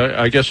just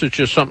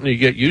something you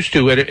get used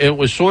to. It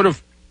was sort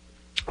of,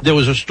 there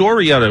was a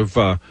story out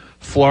of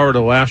Florida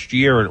last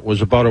year, and it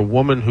was about a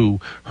woman who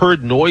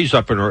heard noise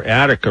up in her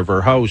attic of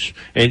her house,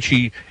 and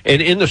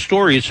in the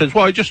story it says,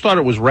 well, I just thought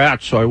it was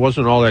rats, so I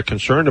wasn't all that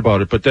concerned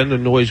about it, but then the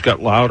noise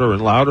got louder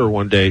and louder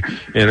one day,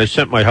 and I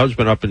sent my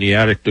husband up in the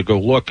attic to go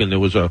look, and there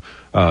was a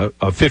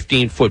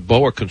 15-foot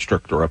boa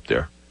constrictor up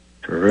there.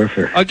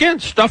 Terrific. Again,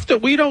 stuff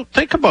that we don't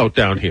think about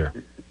down here.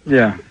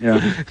 Yeah.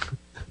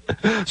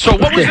 So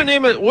what was the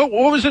name of what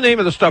was the name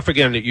of the stuff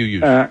again that you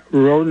used?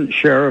 Rodent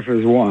Sheriff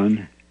is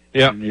one.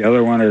 Yeah. And the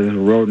other one is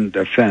Rodent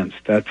Defense.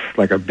 That's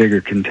like a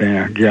bigger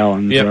container,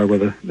 gallon.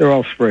 Yep. They're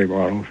all spray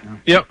bottles.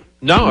 Yep.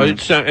 No,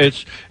 it's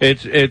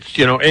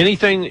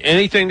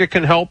anything that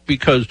can help,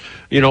 because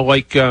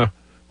like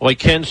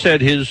Ken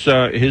said, his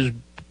BMW,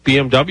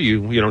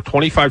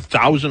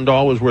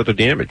 $25,000 worth of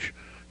damage.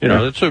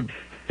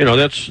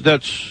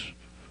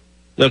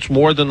 That's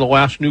more than the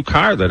last new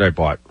car that I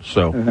bought.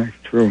 So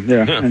true.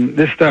 Yeah. And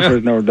this stuff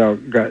is no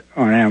doubt got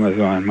on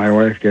Amazon. My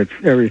wife gets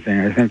everything.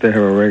 I think they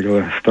have a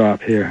regular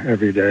stop here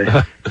every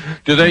day.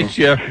 Do they?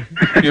 Yeah.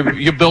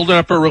 You're building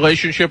up a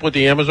relationship with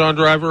the Amazon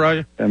driver, are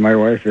you? And my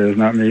wife is,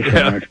 not me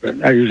so much,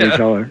 but I usually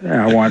tell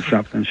her, I want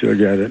something, she'll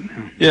get it.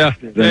 Yeah.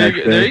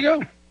 There you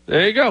go.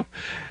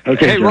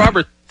 Okay. Hey, John.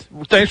 Robert,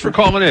 thanks for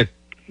calling in.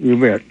 You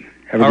bet.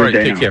 Have a good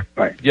day. Take care.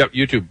 Bye. Yep.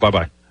 You too.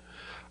 Bye.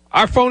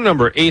 Our phone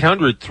number,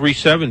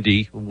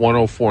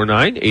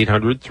 800-370-1049,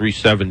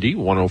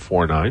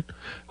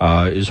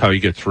 800-370-1049, is how you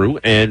get through.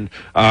 And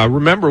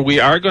remember, we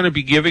are going to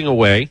be giving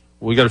away,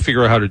 we got to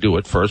figure out how to do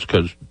it first,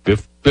 because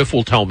Biff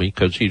will tell me,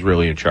 because he's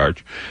really in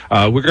charge.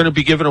 We're going to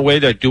be giving away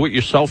that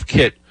do-it-yourself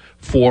kit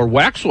for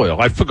Waxoyl.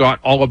 I forgot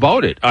all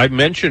about it. I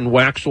mentioned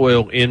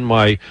Waxoyl in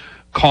my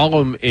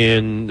column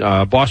in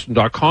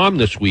Boston.com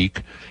this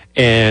week,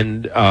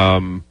 and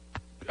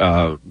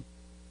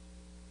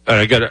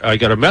I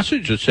got a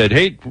message that said,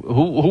 hey,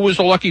 who was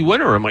the lucky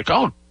winner? I'm like,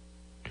 oh,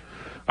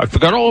 I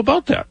forgot all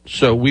about that.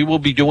 So we will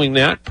be doing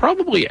that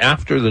probably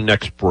after the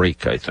next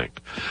break, I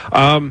think.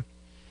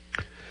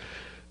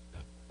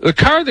 The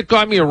car that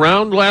got me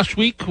around last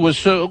week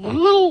was a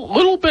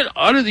little bit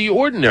out of the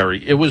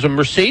ordinary. It was a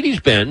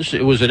Mercedes-Benz.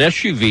 It was an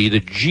SUV,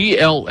 the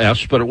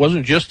GLS, but it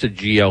wasn't just a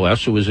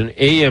GLS. It was an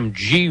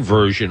AMG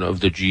version of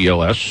the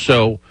GLS.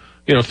 So,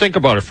 think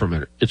about it for a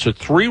minute. It's a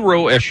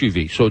 3-row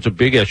SUV, so it's a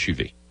big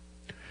SUV.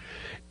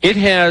 It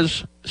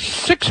has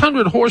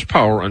 600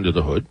 horsepower under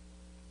the hood,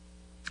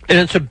 and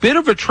it's a bit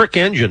of a trick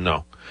engine,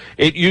 though.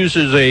 It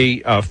uses a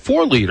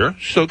 4-liter,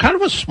 so kind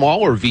of a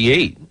smaller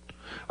V8,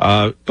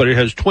 but it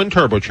has twin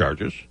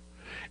turbochargers,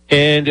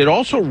 and it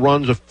also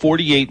runs a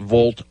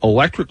 48-volt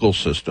electrical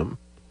system.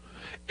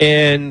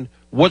 And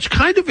what's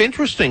kind of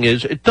interesting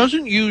is it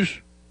doesn't use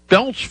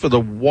belts for the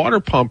water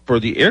pump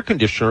or the air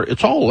conditioner.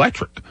 It's all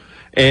electric,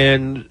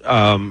 and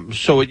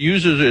so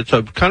it's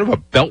a kind of a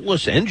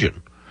beltless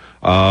engine.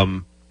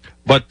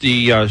 But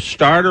the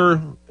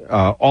starter,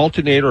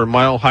 alternator, and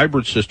mild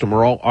hybrid system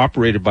are all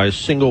operated by a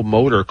single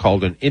motor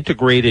called an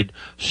integrated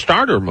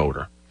starter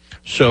motor.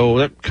 So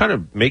that kind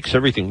of makes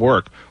everything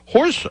work.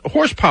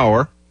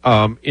 Horsepower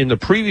in the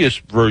previous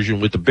version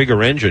with the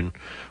bigger engine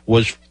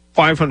was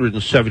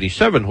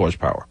 577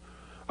 horsepower.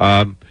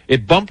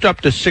 It bumped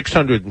up to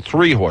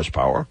 603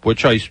 horsepower,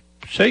 which I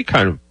say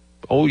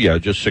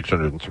just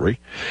 603.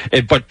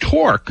 But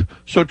torque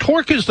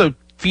is the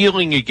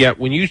feeling you get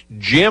when you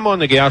jam on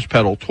the gas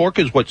pedal. Torque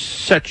is what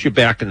sets you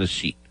back in the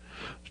seat.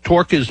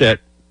 Torque is that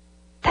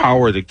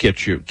power that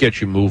gets you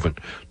moving.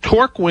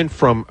 Torque went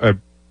from a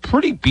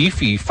pretty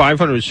beefy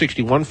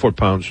 561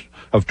 foot-pounds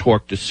of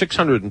torque to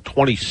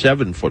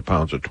 627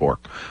 foot-pounds of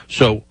torque.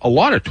 So a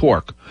lot of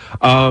torque.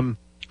 So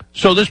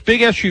this big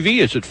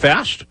SUV, is it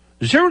fast?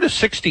 0 to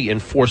 60 in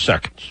 4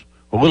 seconds.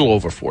 A little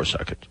over 4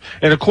 seconds.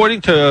 And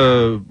according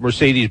to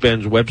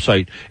Mercedes-Benz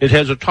website, it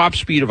has a top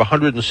speed of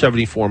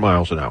 174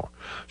 miles an hour.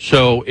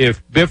 So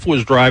if Biff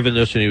was driving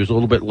this and he was a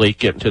little bit late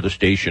getting to the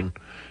station,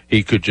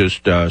 he could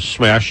just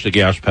smash the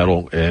gas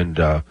pedal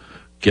and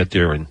get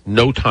there in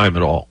no time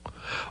at all.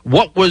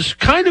 What was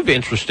kind of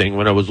interesting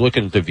when I was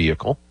looking at the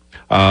vehicle,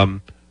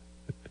 ride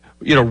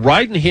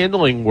and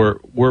handling were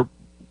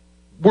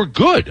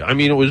good. I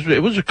mean,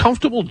 it was a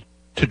comfortable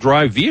to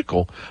drive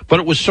vehicle, but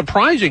it was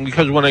surprising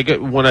because when I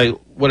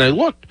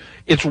looked,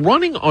 it's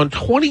running on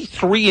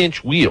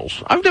 23-inch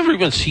wheels. I've never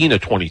even seen a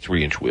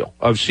 23-inch wheel.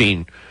 I've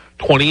seen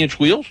 20-inch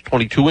wheels,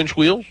 22-inch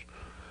wheels,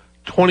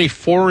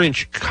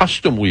 24-inch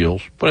custom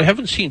wheels, but I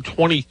haven't seen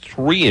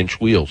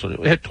 23-inch wheels, and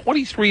it had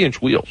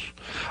 23-inch wheels.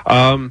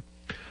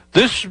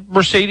 This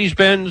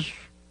Mercedes-Benz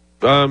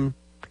GLS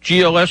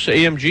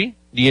AMG,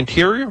 the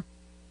interior,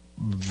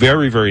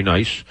 very, very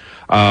nice.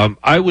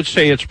 I would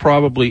say it's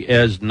probably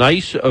as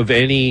nice of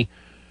any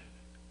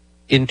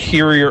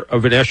interior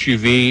of an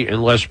SUV,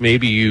 unless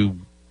maybe you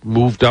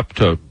moved up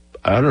to,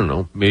 I don't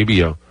know,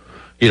 maybe a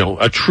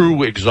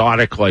true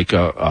exotic like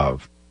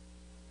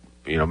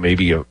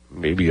maybe a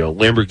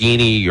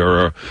Lamborghini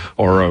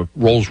or a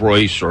Rolls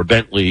Royce or a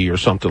Bentley or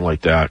something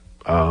like that.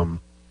 So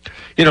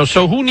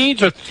who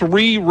needs a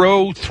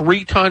 3-row,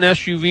 3-ton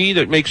SUV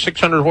that makes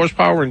 600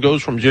 horsepower and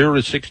goes from 0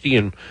 to 60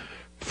 in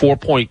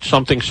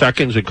 4-point-something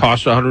seconds and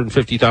costs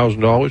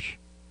 $150,000?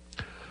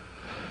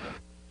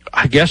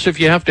 I guess if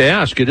you have to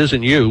ask, it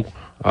isn't you.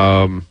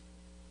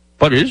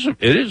 But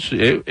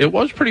it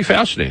was pretty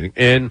fascinating.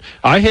 And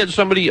I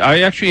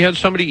actually had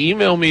somebody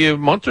email me a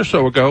month or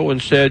so ago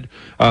and said,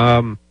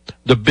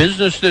 the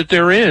business that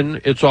they're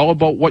in, it's all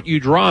about what you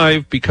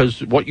drive,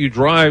 because what you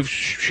drive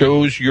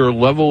shows your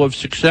level of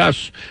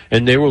success.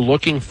 And they were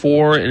looking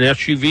for an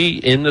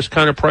SUV in this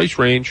kind of price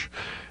range.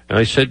 And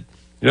I said,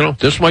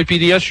 this might be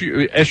the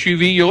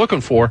SUV you're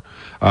looking for.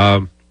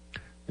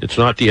 It's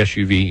not the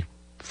SUV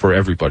for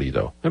everybody,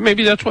 though. And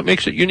maybe that's what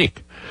makes it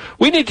unique.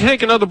 We need to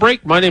take another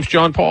break. My name's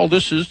John Paul.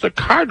 This is the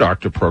Car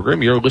Doctor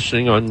program. You're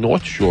listening on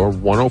North Shore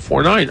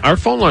 104.9. Our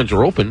phone lines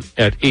are open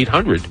at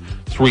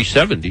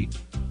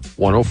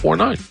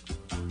 800-370-1049.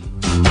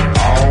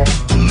 All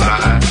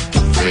my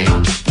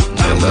friends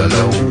know the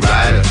low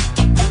rider.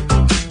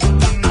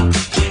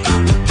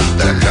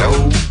 The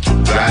low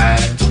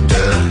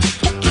rider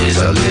is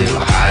a little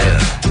higher.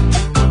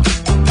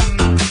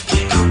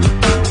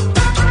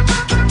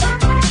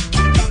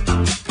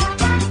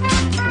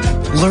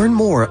 Learn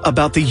more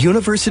about the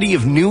University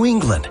of New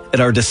England at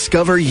our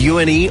Discover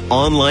UNE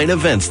online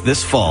events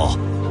this fall.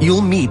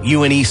 You'll meet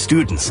UNE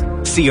students,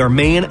 see our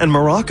Maine and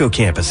Morocco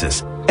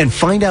campuses, and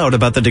find out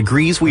about the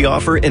degrees we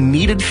offer in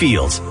needed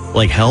fields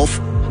like health,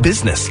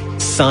 business,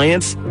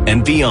 science,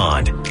 and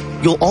beyond.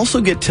 You'll also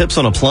get tips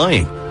on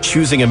applying,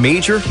 choosing a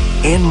major,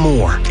 and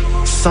more.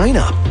 Sign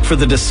up for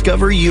the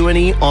Discover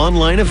UNE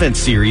online event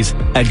series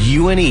at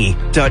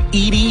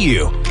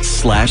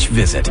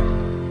une.edu/visit.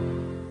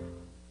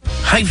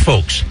 Hi,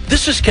 folks.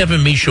 This is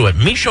Kevin Michaud at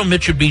Michaud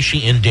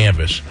Mitsubishi in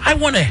Danvers. I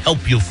want to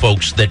help you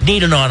folks that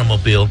need an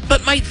automobile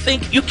but might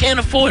think you can't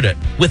afford it.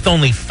 With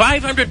only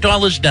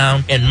 $500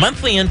 down and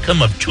monthly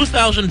income of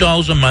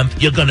 $2,000 a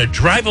month, you're going to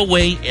drive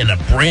away in a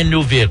brand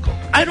new vehicle.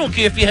 I don't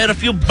care if you had a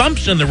few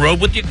bumps in the road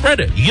with your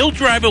credit. You'll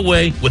drive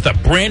away with a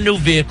brand new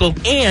vehicle,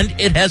 and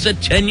it has a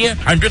 10-year,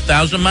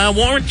 100,000-mile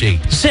warranty.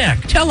 Zach,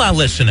 tell our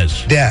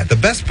listeners. Dad, the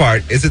best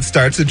part is it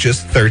starts at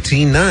just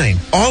 $13,900.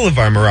 All of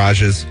our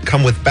Mirages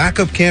come with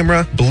backup camera,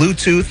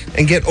 Bluetooth,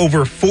 and get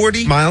over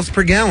 40 miles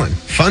per gallon.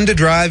 Fun to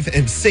drive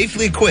and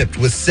safely equipped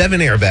with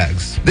 7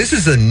 airbags. This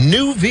is a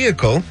new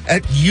vehicle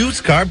at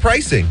used car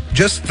pricing,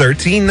 just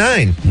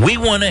 $13,900. We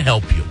want to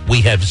help you.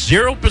 We have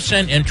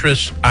 0%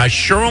 interest. Our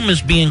showroom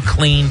is being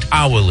cleaned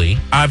hourly.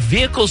 Our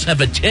vehicles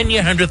have a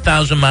 10-year,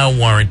 100,000-mile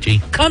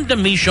warranty. Come to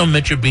Michaud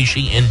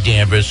Mitsubishi in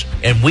Danvers,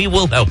 and we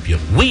will help you.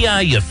 We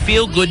are your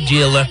feel-good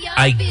dealer.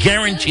 I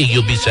guarantee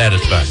you'll be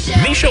satisfied.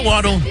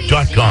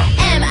 MichaudAuto.com.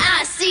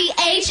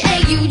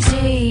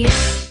 MICHAUD.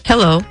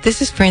 Hello,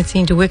 this is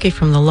Francine DeWicke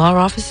from the law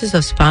offices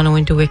of Spano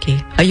 &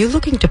 DeWicke. Are you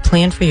looking to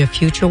plan for your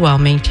future while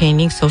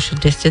maintaining social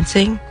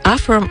distancing? Our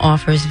firm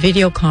offers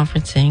video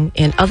conferencing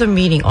and other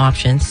meeting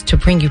options to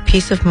bring you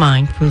peace of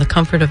mind from the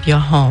comfort of your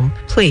home.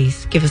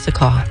 Please give us a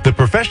call. The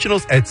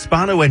professionals at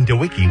Spano &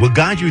 DeWicke will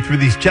guide you through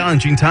these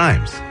challenging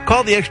times.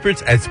 Call the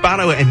experts at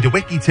Spano &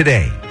 DeWicke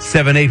today.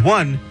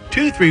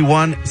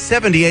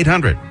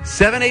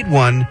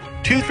 781-231-7800.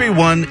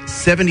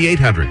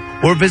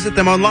 781-231-7800. Or visit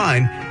them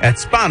online at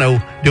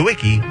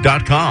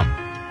SpanoDeWicke.com.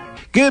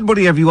 Good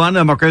morning, everyone.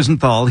 I'm Mark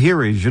Rosenthal.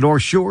 Here is your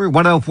North Shore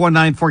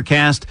 1049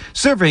 forecast,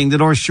 serving the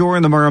North Shore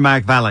and the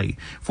Merrimack Valley.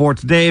 For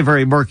today, a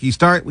very murky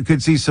start. We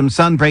could see some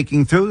sun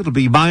breaking through. It'll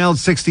be mild,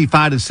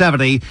 65 to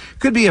 70.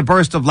 Could be a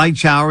burst of light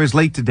showers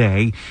late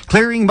today.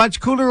 Clearing much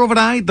cooler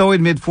overnight, though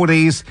in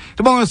mid-40s.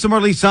 Tomorrow, some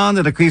early sun,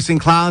 the decreasing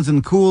clouds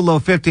and cool low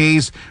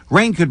 50s.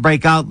 Rain could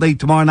break out late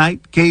tomorrow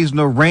night.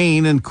 Occasional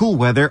rain and cool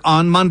weather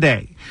on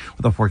Monday.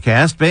 With the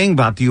forecast being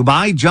brought to you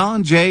by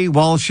John J.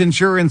 Walsh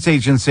Insurance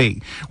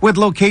Agency, with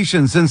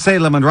locations in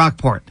Salem and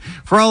Rockport.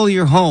 For all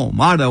your home,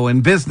 auto,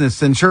 and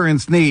business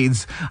insurance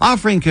needs,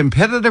 offering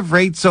competitive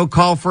rates, so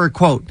call for a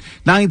quote.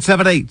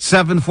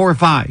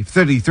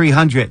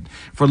 978-745-3300.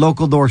 For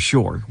local North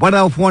Shore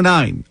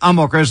 1049, I'm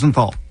Mark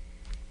Rosenthal.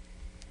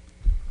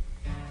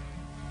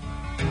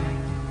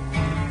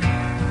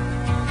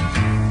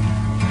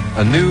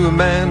 I knew a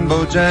man,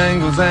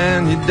 Bojangles,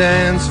 and he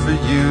danced for you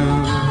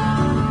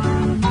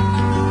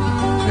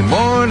in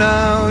worn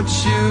out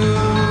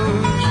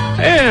shoes.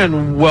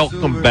 And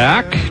welcome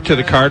back to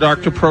the Car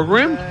Doctor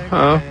program.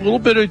 A little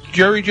bit of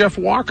Jerry Jeff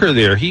Walker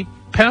there. He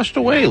passed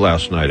away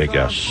last night, I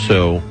guess.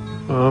 So,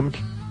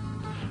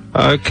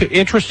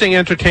 interesting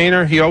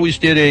entertainer. He always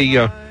did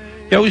I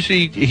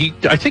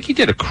think he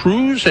did a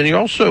cruise, and he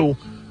also,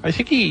 I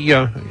think he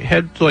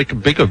had like a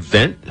big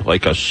event,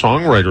 like a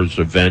songwriters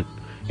event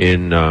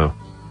in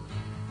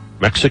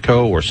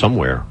Mexico or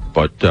somewhere.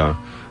 But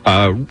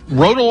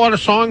wrote a lot of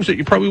songs that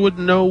you probably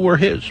wouldn't know were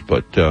his,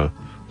 but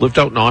lived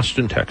out in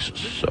Austin, Texas.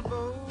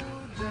 So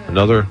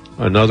another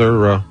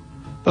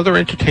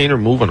entertainer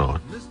moving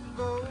on.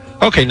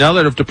 Okay, now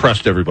that I've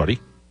depressed everybody,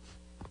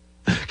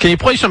 can you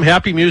play some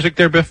happy music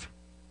there, Biff?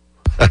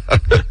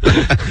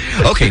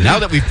 Okay, now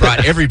that we've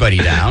brought everybody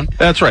down.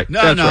 That's right. We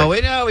got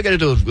to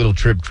do a little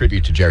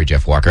tribute to Jerry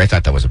Jeff Walker. I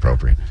thought that was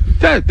appropriate.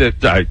 I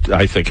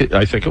think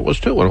it was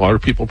too, and a lot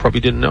of people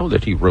probably didn't know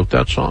that he wrote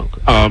that song.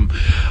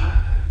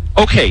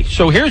 Okay,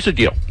 so here's the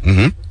deal.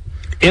 Mm-hmm.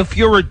 If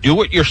you're a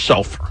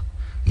do-it-yourselfer,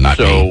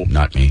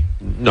 not me,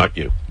 not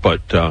you,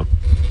 but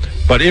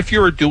if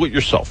you're a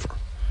do-it-yourselfer,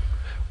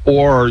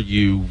 or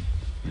you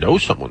know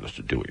someone that's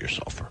a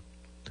do-it-yourselfer,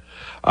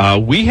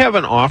 we have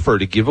an offer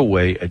to give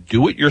away a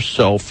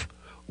do-it-yourself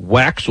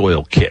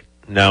Waxoyl kit.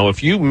 Now,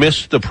 if you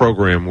missed the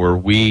program where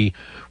we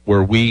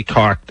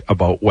talked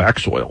about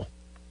Waxoyl,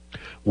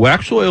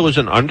 Waxoyl is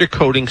an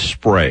undercoating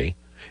spray.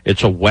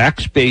 It's a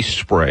wax-based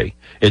spray.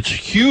 It's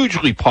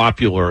hugely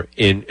popular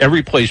in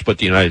every place but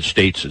the United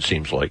States, it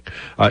seems like.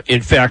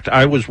 In fact,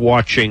 I was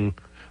watching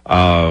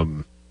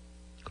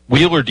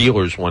Wheeler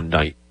Dealers one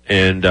night,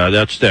 and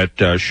that's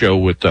that show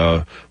with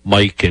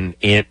Mike and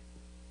Ant,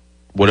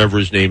 whatever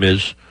his name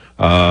is,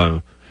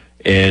 and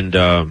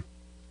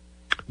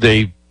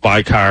they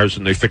buy cars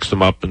and they fix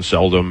them up and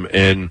sell them,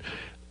 and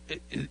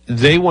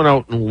they went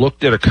out and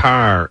looked at a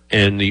car,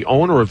 and the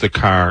owner of the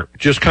car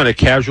just kind of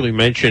casually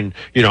mentioned,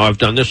 I've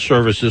done this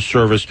service,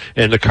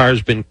 and the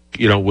car's been,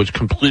 was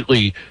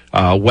completely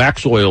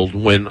wax-oiled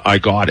when I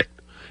got it.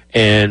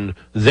 And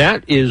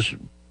that is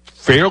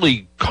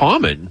fairly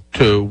common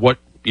to what,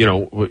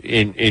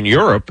 in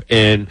Europe,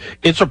 and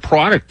it's a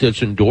product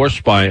that's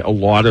endorsed by a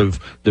lot of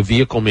the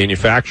vehicle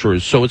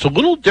manufacturers. So it's a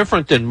little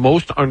different than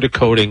most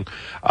undercoating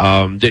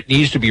that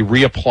needs to be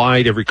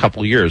reapplied every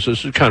couple of years.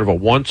 This is kind of a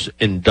once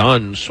and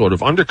done sort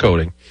of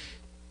undercoating.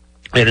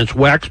 And it's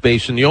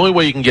wax-based, and the only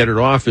way you can get it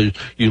off is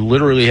you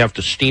literally have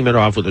to steam it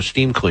off with a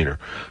steam cleaner.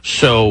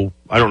 So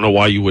I don't know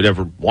why you would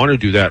ever want to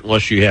do that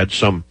unless you had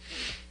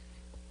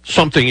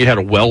something you had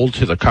to weld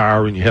to the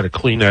car and you had to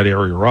clean that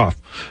area off.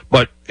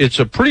 But it's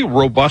a pretty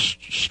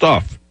robust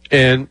stuff.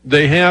 And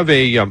they have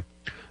a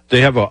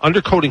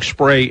undercoating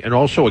spray and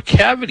also a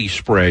cavity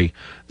spray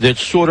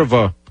that's sort of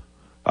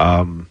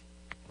call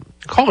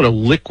it a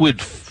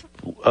liquid,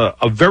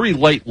 a very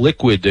light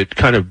liquid that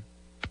kind of,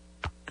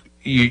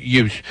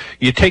 you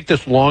take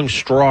this long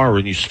straw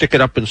and you stick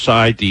it up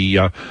inside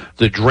the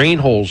drain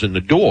holes in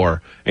the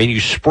door, and you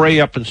spray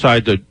up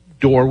inside the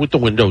door with the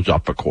windows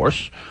up, of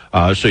course,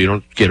 so you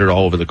don't get it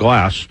all over the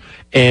glass.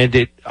 And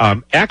it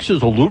acts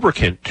as a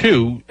lubricant,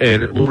 too,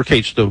 and it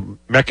lubricates the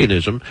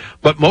mechanism.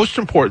 But most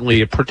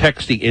importantly, it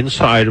protects the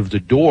inside of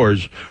the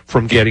doors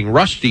from getting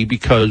rusty,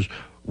 because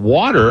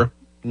water,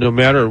 no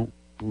matter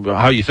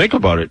how you think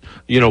about it,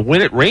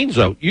 when it rains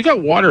out, you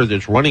got water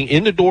that's running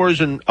in the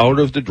doors and out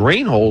of the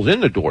drain holes in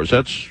the doors.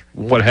 That's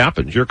what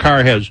happens. Your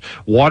car has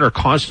water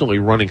constantly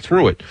running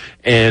through it.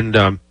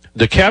 And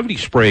the cavity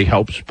spray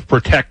helps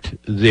protect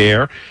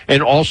there.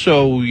 And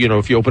also,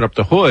 if you open up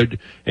the hood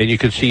and you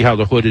can see how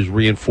the hood is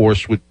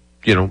reinforced with,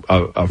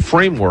 a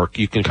framework,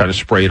 you can kind of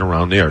spray it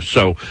around there.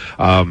 So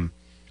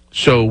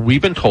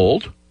we've been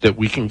told that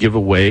we can give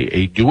away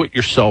a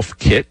do-it-yourself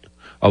kit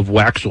of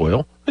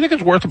Waxoyl. I think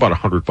it's worth about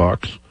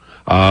 $100.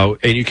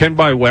 And you can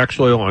buy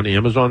Waxoyl on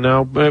Amazon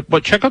now,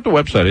 but check out the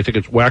website. I think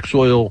it's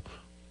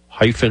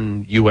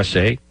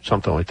Waxoyl-USA,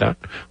 something like that.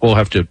 We'll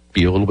have to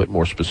be a little bit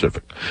more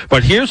specific.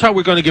 But here's how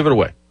we're going to give it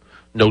away.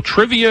 No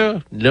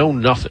trivia, no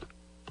nothing.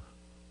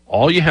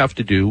 All you have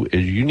to do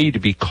is you need to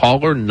be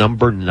caller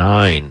number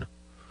 9.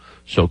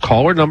 So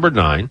caller number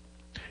 9,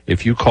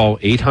 if you call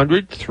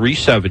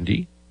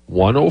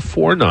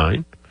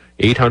 800-370-1049,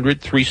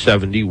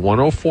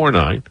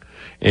 800-370-1049,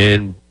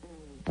 and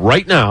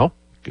right now,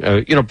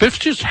 Biff's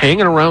just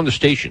hanging around the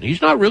station.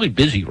 He's not really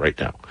busy right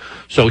now.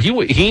 So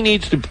he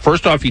needs to,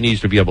 first off, he needs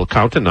to be able to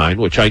count to 9,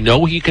 which I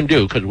know he can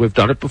do because we've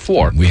done it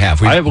before. We have.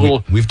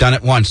 We've done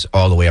it once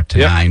all the way up to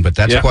 9, but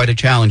that's quite a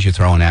challenge you're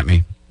throwing at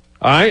me.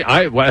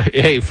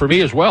 Hey, for me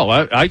as well.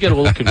 I get a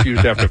little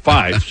confused after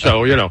 5.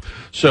 So,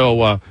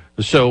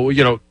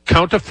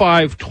 count to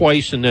 5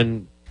 twice and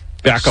then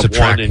back up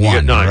Subtract 1 and you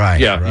get 9.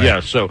 Right, yeah.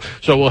 So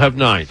we'll have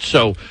 9.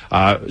 So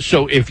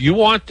if you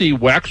want the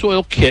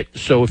Waxoyl kit,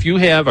 so if you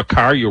have a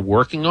car you're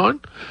working on,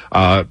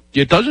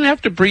 it doesn't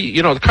have to be,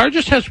 the car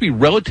just has to be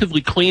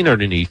relatively clean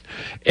underneath.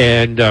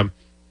 And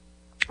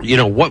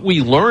what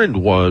we learned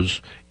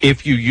was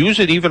if you use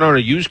it even on a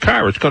used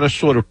car, it's going to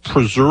sort of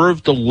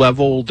preserve the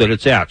level that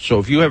it's at. So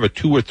if you have a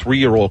 2 or 3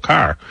 year old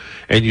car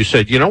and you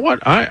said, you know what,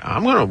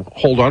 I'm going to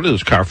hold on to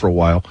this car for a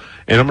while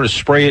and I'm going to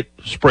spray it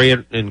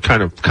and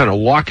kind of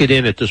lock it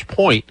in at this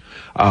point.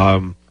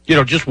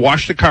 Just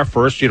wash the car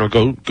first,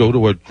 go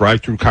to a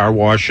drive-through car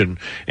wash and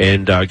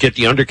get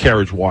the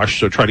undercarriage washed.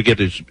 So try to get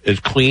as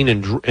clean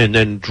and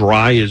then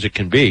dry as it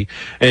can be.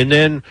 And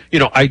then,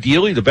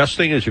 ideally the best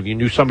thing is if you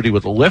knew somebody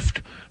with a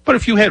lift, but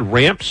if you had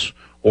ramps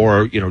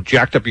or,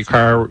 jacked up your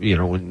car,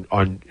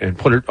 and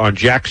put it on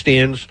jack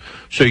stands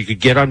so you could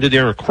get under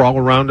there and crawl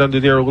around under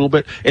there a little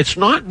bit. It's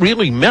not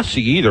really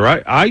messy either.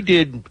 I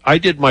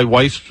did my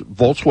wife's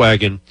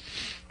Volkswagen.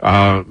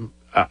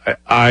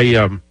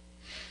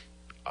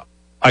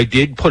 I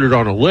did put it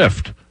on a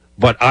lift,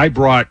 but I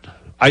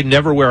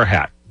never wear a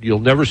hat. You'll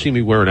never see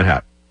me wearing a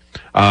hat.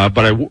 But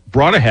I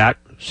brought a hat,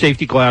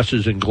 safety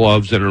glasses and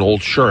gloves and an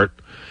old shirt.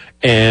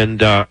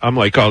 And, I'm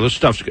like, oh, this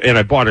stuff's, and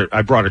I brought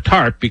a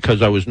tarp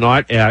because I was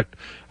not in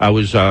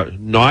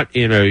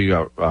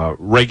a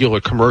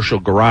regular commercial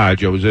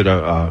garage. I was at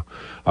a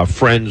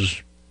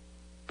friend's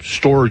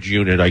storage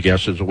unit, I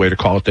guess is the way to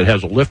call it, that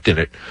has a lift in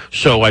it.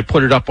 So I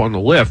put it up on the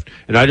lift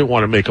and I didn't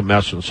want to make a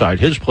mess inside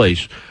his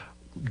place.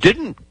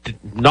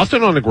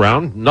 Nothing on the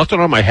ground, nothing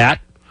on my hat,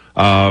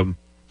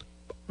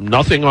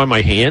 nothing on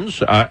my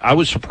hands. I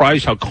was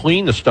surprised how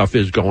clean the stuff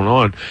is going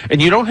on.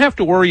 And you don't have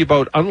to worry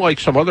about, unlike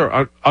some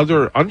other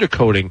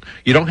undercoating,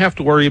 you don't have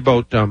to worry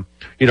about,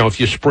 if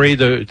you spray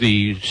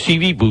the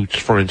CV boots,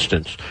 for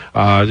instance,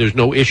 there's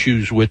no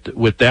issues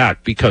with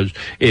that because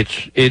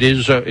it's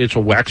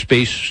a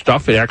wax-based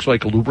stuff. It acts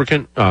like a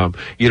lubricant.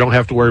 You don't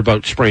have to worry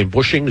about spraying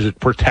bushings. It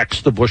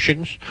protects the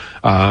bushings.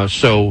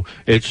 So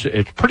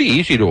it's pretty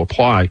easy to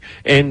apply.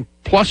 And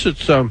plus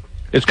it's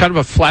kind of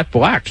a flat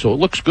black, so it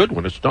looks good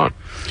when it's done.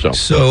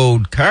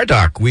 So Car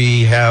Doc,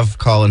 we have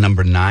caller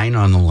number 9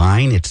 on the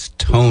line. It's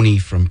Tony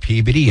from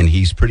Peabody, and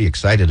he's pretty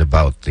excited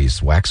about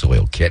this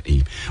Waxoyl kit.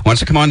 He wants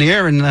to come on the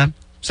air and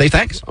say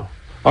thanks.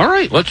 All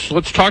right, let's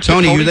talk to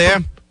Tony. You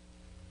there?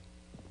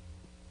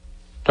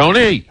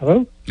 Tony.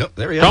 Hello? Oh,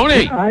 there he is.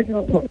 Tony.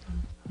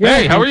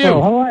 Hey, how are you?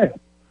 How are you?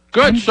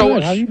 Good. I'm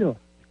good. How you doing?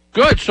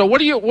 Good. So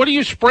what are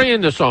you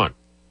spraying this on?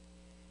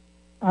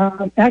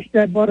 Actually,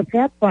 I bought a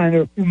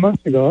Pathfinder a few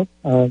months ago,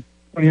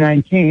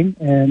 2019,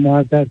 and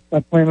I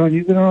plan on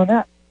using it on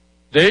that.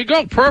 There you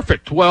go.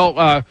 Perfect.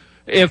 Well,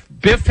 if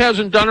Biff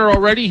hasn't done it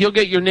already, he'll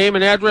get your name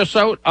and address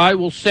out. I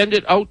will send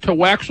it out to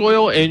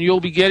Waxoyl, and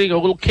you'll be getting a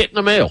little kit in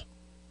the mail.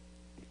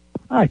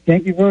 All right.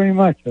 Thank you very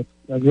much. I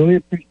really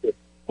appreciate it.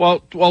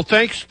 Well,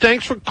 thanks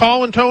for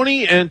calling,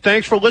 Tony, and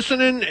thanks for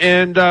listening,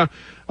 and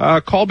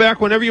call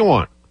back whenever you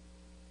want.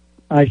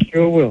 I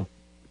sure will.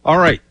 All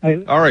right.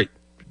 All right.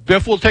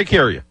 Biff will take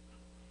care of you.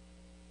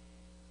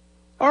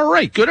 All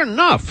right, good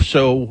enough.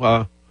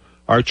 So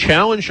our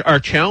challenge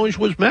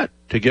was met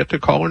to get to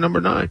caller number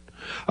 9.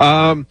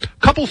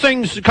 Couple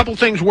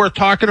things worth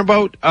talking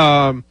about.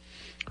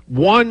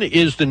 One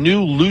is the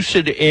new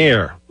Lucid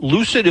Air.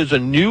 Lucid is a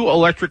new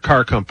electric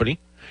car company.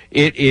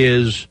 It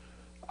is,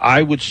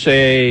 I would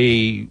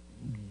say,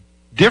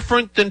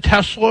 different than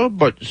Tesla,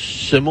 but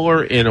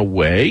similar in a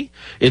way.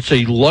 It's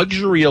a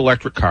luxury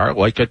electric car,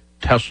 like a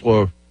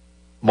Tesla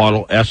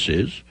Model S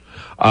is.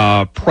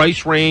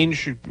 Price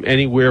range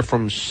anywhere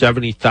from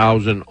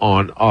 $70,000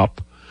 on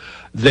up.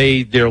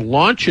 Their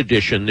launch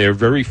edition, their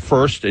very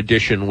first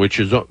edition, which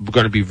is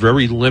going to be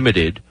very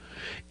limited,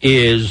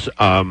 is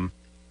and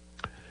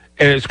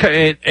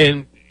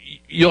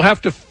you'll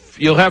have to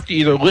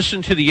either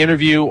listen to the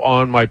interview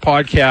on my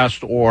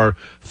podcast or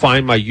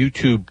find my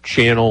YouTube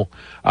channel.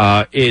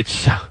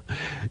 It's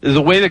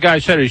the way the guy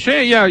said it. He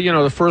said, "Yeah,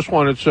 the first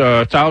one it's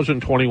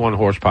 1,021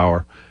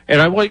 horsepower." And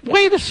I'm like,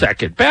 wait a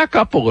second, back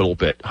up a little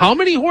bit. How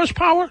many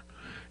horsepower?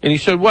 And he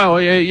said, well,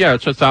 yeah,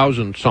 it's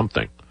 1,000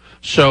 something.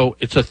 So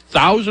it's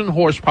 1,000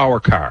 horsepower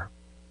car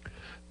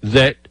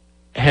that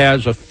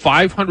has a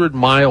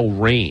 500-mile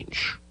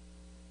range.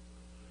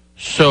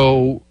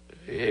 So,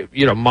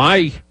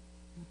 my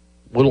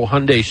little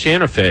Hyundai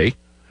Santa Fe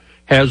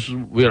has,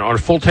 on a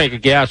full tank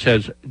of gas,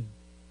 has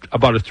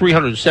about a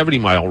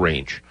 370-mile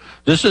range.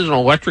 This is an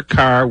electric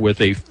car with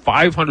a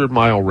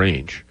 500-mile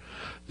range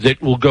that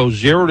will go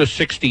 0 to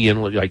 60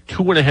 in like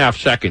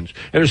 2.5 seconds.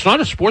 And it's not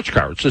a sports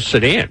car, it's a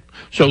sedan.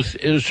 So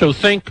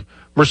think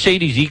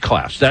Mercedes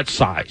E-Class, that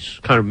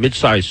size, kind of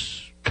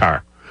mid-size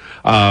car.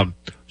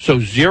 So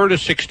 0 to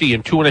 60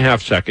 in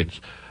 2.5 seconds.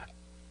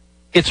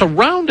 It's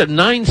around a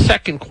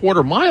 9-second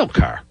quarter-mile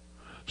car.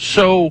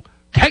 So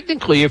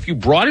technically, if you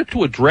brought it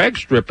to a drag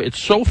strip,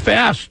 it's so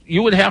fast,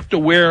 you would have to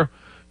wear,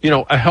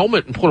 a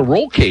helmet and put a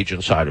roll cage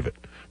inside of it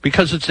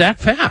because it's that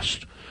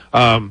fast.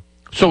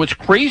 So it's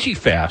crazy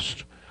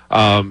fast.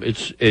 And it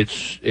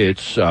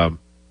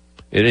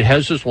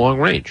has this long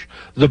range.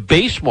 The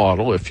base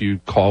model, if you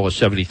call a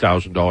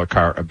 $70,000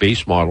 car a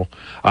base model,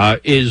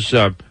 is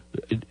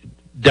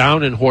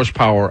down in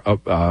horsepower.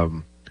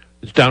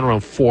 It's down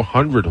around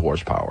 400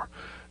 horsepower,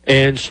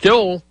 and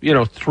still,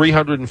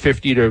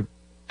 350 to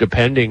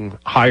depending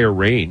higher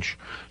range.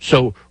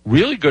 So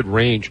really good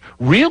range,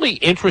 really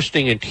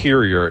interesting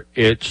interior.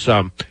 It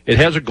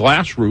has a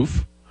glass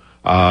roof,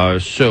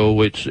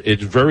 so it's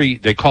very,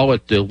 they call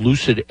it the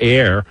Lucid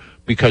Air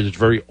because it's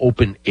very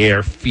open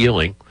air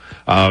feeling.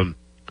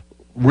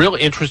 Real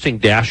interesting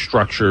dash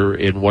structure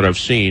in what I've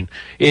seen.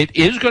 It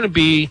is going to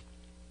be,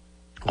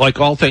 like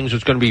all things,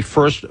 it's going to be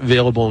first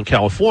available in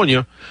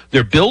California.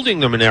 They're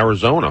building them in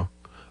Arizona.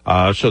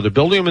 So they're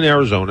building them in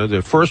Arizona.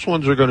 The first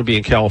ones are going to be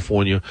in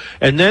California.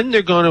 And then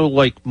they're going to,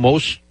 like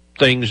most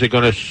things, they're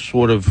going to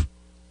sort of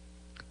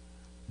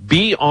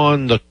be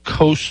on the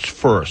coast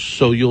first.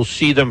 So you'll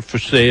see them for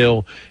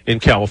sale in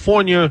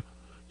California.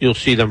 You'll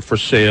see them for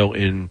sale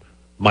in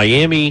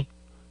Miami.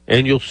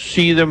 And you'll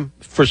see them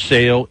for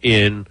sale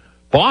in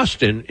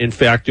Boston. In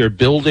fact, they're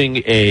building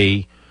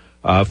a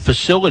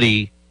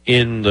facility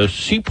in the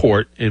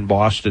seaport in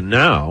Boston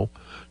now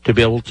to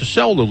be able to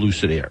sell the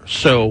Lucid Air.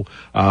 So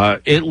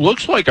it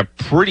looks like a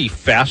pretty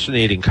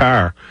fascinating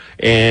car.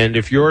 And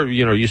if you're,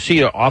 you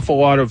see an awful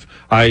lot of,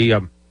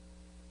 I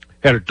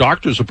had a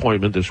doctor's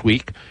appointment this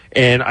week,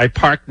 and I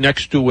parked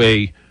next to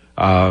a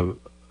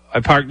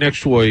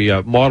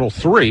Model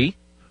 3,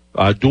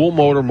 dual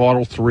motor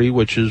Model 3,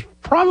 which is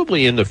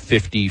probably in the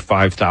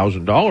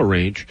 $55,000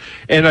 range.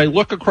 And I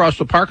look across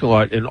the parking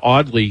lot, and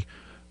oddly,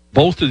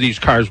 both of these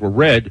cars were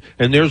red,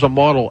 and there's a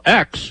Model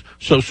X,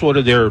 so sort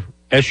of their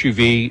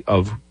SUV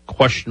of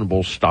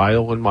questionable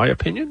style, in my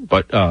opinion,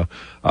 but a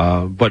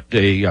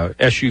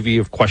SUV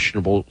of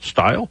questionable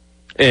style,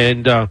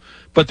 and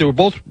but they were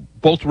both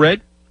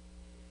red.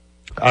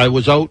 I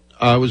was out.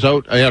 I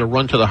had a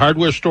run to the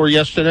hardware store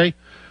yesterday.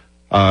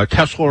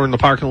 Tesla in the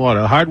parking lot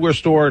of the hardware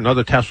store.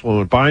 Another Tesla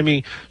went by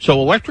me.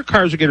 So electric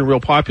cars are getting real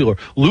popular.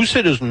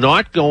 Lucid is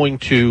not going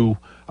to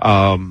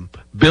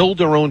build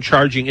their own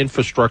charging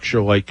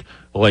infrastructure like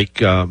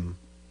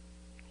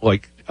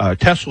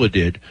Tesla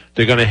did.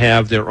 They're going to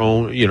have their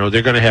own,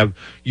 they're going to have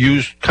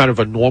used kind of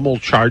a normal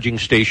charging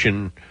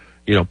station,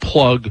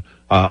 plug,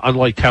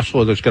 unlike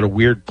Tesla that's got a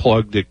weird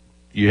plug that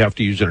you have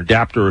to use an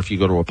adapter if you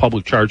go to a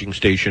public charging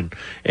station.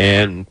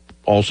 And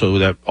also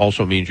that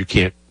also means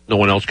no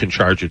one else can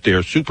charge at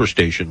their super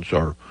stations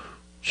or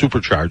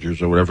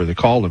superchargers or whatever they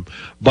call them.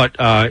 But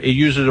it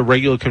uses a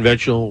regular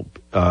conventional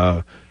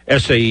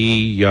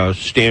SAE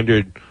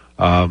standard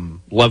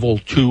level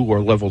 2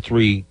 or level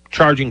 3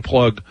 charging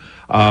plug.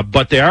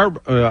 But they are,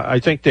 I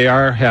think they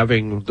are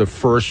having the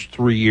first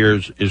 3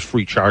 years is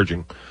free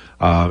charging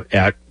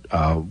at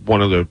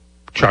one of the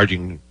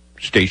charging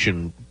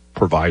station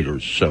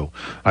providers. So,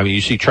 I mean,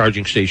 you see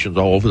charging stations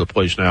all over the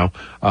place now.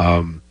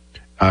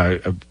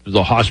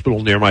 The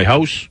hospital near my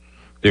house,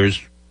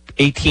 there's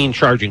 18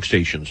 charging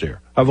stations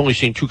there. I've only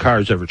seen 2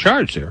 cars ever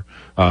charged there,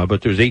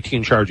 but there's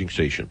 18 charging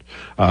stations.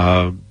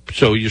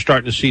 So you're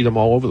starting to see them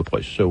all over the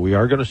place. So we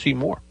are going to see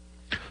more.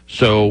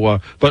 So,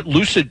 but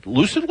Lucid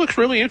looks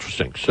really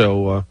interesting.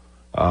 So,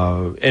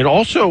 and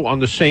also on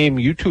the same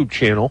YouTube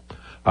channel,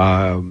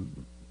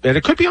 and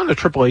it could be on the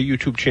AAA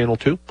YouTube channel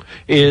too,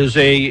 is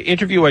a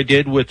interview I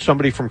did with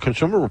somebody from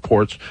Consumer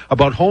Reports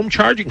about home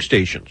charging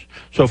stations.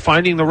 So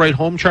finding the right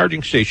home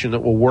charging station that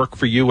will work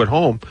for you at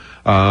home.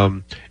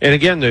 And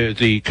again,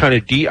 the kind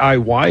of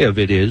DIY of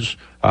it is,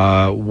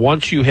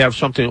 once you have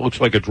something that looks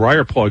like a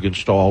dryer plug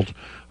installed,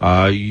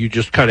 you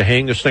just kind of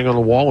hang this thing on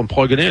the wall and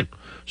plug it in.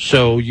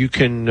 So you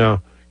can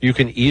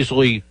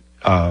easily,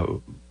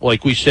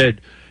 like we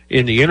said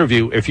in the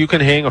interview, if you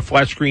can hang a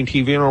flat screen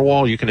TV on a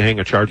wall, you can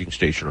hang a charging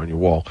station on your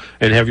wall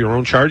and have your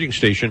own charging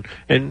station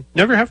and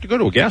never have to go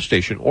to a gas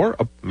station or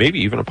maybe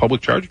even a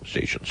public charging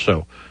station.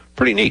 So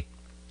pretty neat.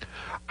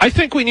 I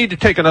think we need to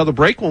take another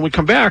break. When we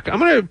come back, I'm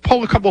going to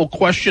pull a couple of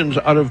questions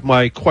out of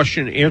my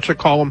question and answer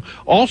column.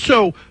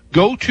 Also,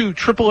 go to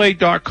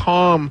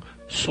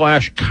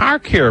AAA.com/car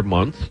care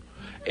month,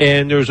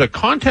 and there's a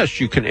contest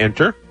you can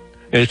enter,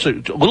 and it's a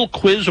little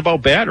quiz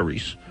about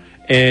batteries.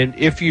 And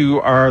if you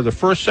are the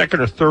first,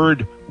 second, or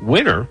third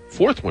winner,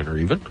 fourth winner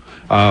even,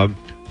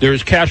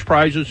 there's cash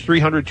prizes,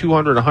 $300,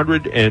 $200,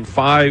 $100, and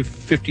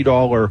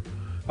 $5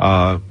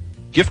 $50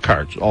 gift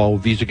cards, all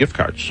Visa gift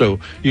cards. So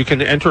you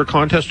can enter a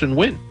contest and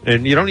win.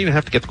 And you don't even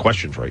have to get the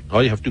questions right.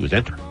 All you have to do is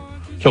enter.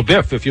 So,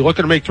 Biff, if you're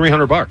looking to make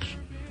 $300,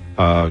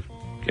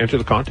 enter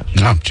the contest.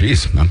 Oh,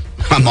 geez.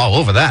 I'm all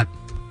over that.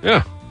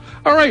 Yeah.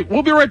 All right.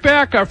 We'll be right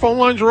back. Our phone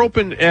lines are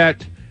open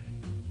at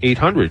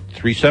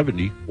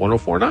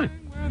 800-370-1049.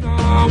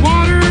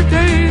 Water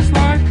tastes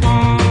like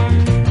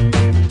wine.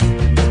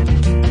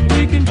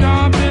 We can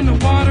jump in the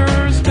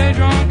water, stay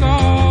drunk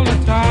all the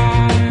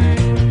time.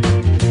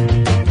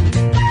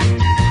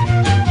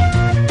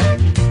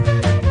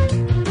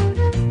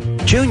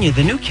 Junior,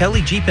 the new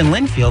Kelly Jeep in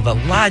Linfield, the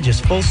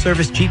largest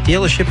full-service Jeep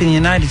dealership in the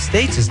United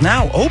States, is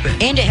now open.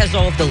 And it has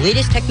all of the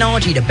latest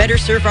technology to better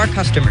serve our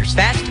customers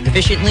fast,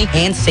 efficiently,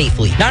 and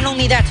safely. Not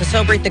only that, to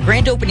celebrate the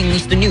grand opening,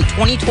 lease the new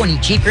 2020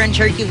 Jeep Grand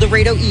Cherokee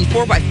Laredo E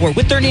 4x4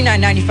 with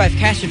 $39.95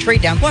 cash to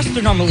trade down, plus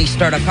the normal lease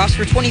startup cost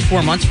for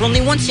 24 months for only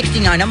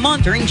 $169 a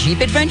month during Jeep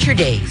Adventure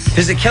Days.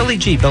 Visit Kelly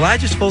Jeep, the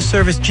largest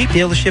full-service Jeep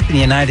dealership in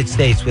the United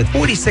States with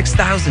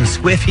 46,000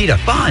 square feet of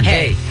fun.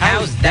 Hey,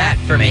 how's that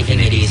for making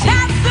it easy?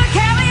 That's the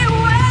Kelly way!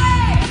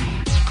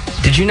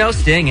 Did you know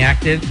staying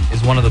active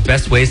is one of the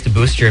best ways to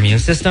boost your immune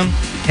system?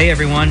 Hey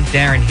everyone,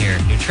 Darren here,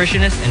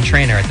 nutritionist and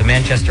trainer at the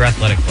Manchester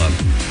Athletic Club.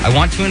 I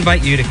want to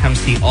invite you to come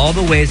see all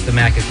the ways the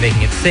MAC is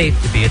making it safe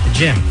to be at the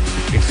gym.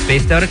 We've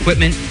spaced out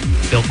equipment,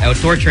 built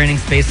outdoor training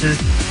spaces,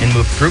 and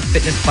moved group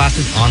fitness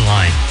classes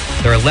online.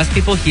 There are less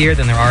people here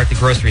than there are at the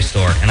grocery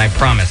store, and I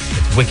promise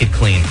it's wicked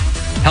clean.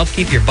 Help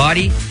keep your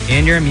body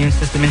and your immune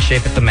system in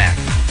shape at the MAC.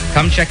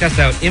 Come check us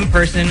out in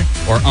person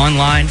or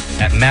online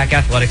at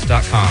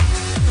macathletics.com.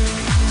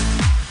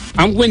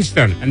 I'm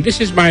Winston, and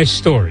this is my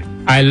story.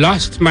 I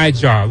lost my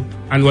job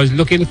and was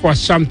looking for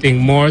something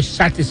more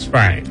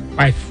satisfying.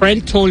 My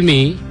friend told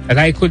me that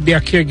I could be a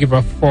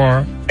caregiver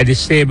for a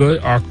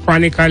disabled or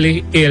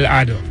chronically ill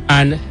adult,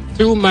 and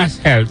through Mass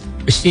Health,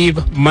 receive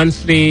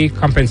monthly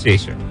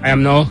compensation. I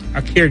am now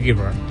a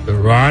caregiver to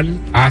Ron,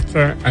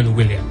 Arthur, and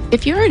William.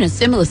 If you're in a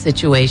similar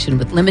situation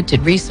with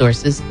limited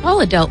resources,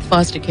 call Adult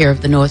Foster Care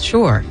of the North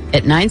Shore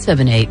at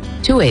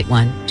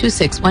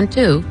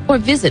 978-281-2612 or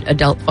visit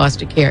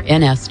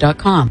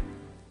adultfostercareNS.com.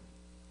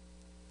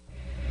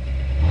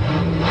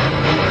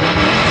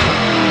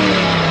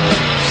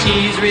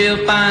 She's real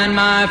fine,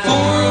 my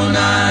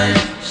 409.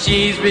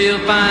 She's real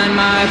fine,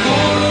 my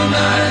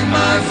 409,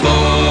 my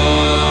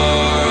 409.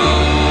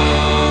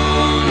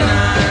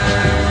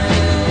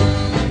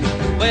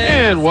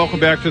 And welcome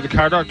back to the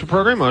Car Doctor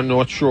program on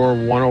North Shore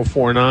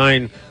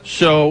 1049.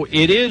 So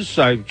it is,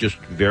 I've just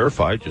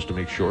verified just to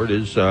make sure it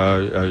is,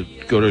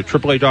 go to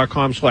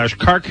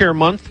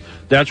AAA.com/CarCareMonth.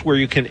 That's where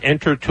you can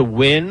enter to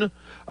win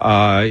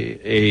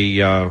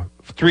a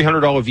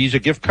 $300 Visa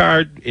gift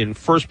card. In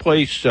first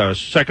place,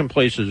 second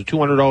place is a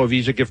 $200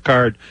 Visa gift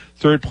card.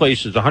 Third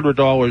place is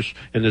 $100,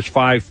 and there's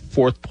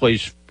fourth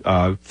place,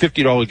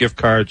 $50 gift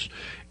cards.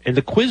 And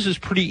the quiz is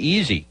pretty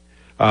easy.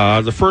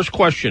 The first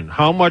question: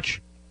 how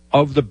much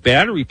of the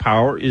battery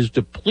power is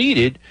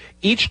depleted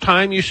each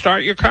time you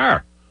start your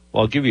car?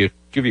 Well, I'll give you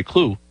a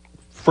clue.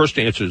 First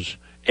answer is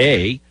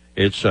A.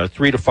 It's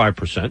 3 to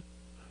 5%.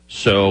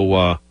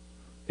 So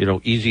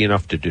easy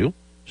enough to do.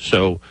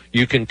 So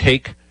you can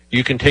take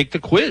the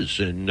quiz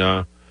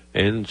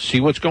and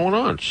see what's going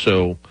on.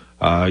 So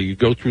you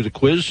go through the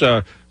quiz.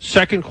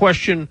 Second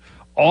question: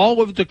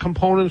 all of the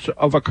components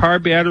of a car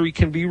battery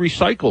can be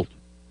recycled.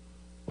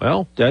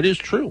 Well, that is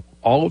true.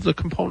 All of the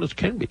components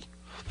can be.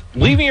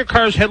 Leaving your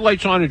car's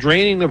headlights on and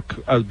draining the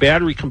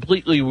battery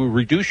completely will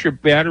reduce your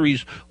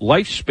battery's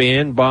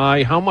lifespan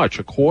by how much?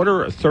 A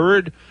quarter, a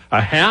third, a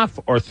half,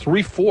 or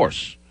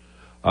 3/4?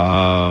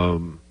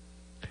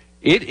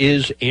 It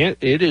is a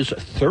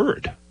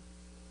third.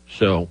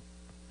 So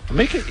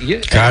make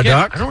it Car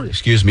Doc.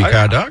 Excuse me,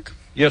 Car Doc.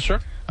 Yes,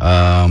 sir.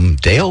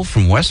 Dale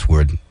from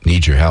Westwood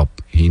needs your help.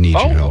 He needs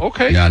your help.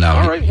 Okay. Yeah, no,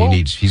 all right.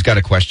 He's got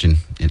a question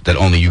that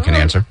only you can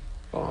answer.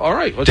 All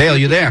right. Dale,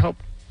 you there?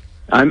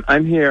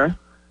 I'm here.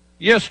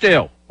 Yes,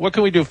 Dale. What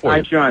can we do for you?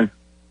 Hi, John.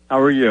 How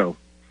are you?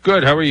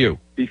 Good. How are you?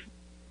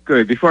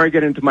 Good. Before I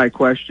get into my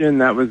question,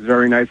 that was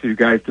very nice of you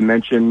guys to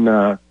mention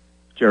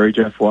Jerry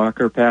Jeff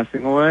Walker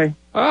passing away.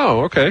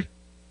 Oh, okay.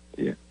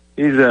 Yeah,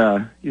 he's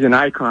an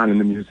icon in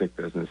the music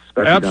business,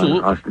 especially down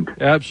in Austin.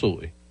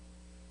 Absolutely.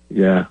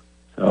 Yeah.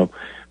 So,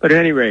 but at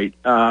any rate,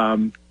 I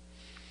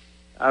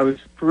was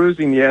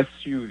perusing the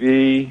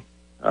SUV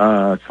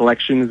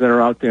selections that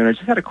are out there, and I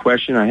just had a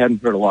question. I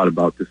hadn't heard a lot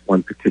about this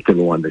one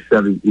particular one, the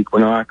Chevy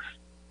Equinox.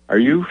 Are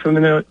you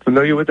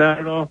familiar with that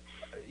at all?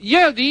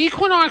 Yeah, the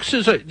Equinox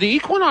is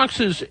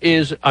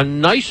a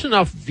nice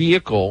enough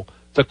vehicle.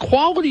 The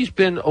quality's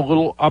been a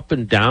little up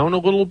and down a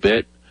little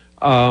bit,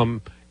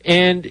 and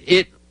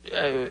it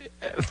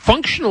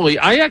functionally,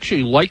 I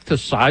actually like the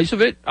size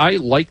of it. I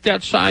like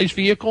that size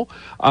vehicle.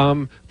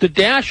 The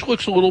dash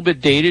looks a little bit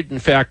dated. In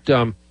fact,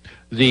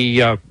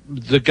 the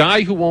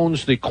guy who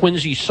owns the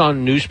Quincy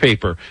Sun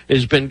newspaper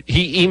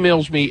he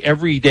emails me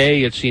every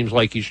day. It seems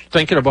like he's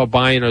thinking about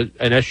buying an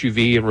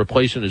SUV and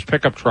replacing his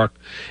pickup truck.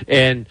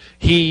 And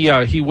he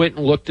went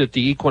and looked at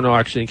the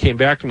Equinox and he came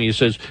back to me. He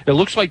says it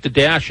looks like the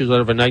dash is out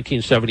of a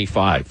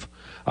 1975.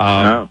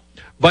 But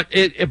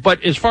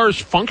as far as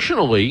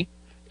functionally,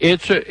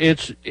 it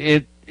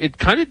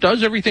kind of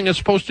does everything it's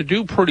supposed to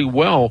do pretty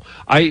well.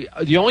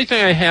 The only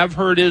thing I have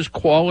heard is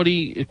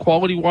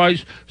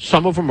quality-wise,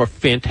 some of them are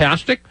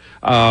fantastic.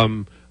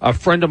 A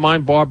friend of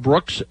mine, Bob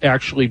Brooks,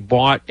 actually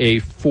bought a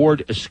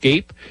Ford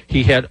Escape.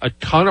 He had a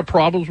ton of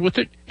problems with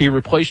it. He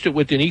replaced it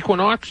with an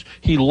Equinox.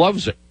 He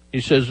loves it.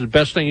 He says it's the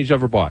best thing he's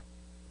ever bought.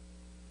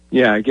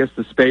 Yeah, I guess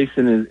the space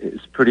in it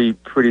is pretty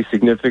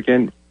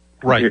significant,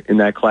 right, in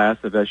that class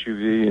of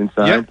SUV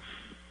inside. Yep.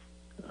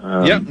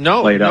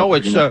 played out.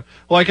 It's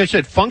like I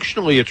said,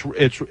 functionally,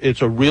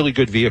 it's a really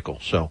good vehicle.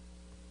 So,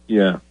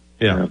 yeah.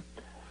 And,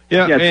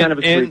 Kind of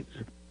a and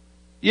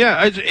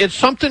it's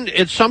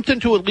something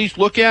to at least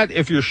look at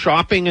if you're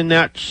shopping in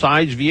that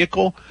size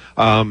vehicle.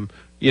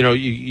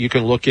 You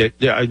can look at.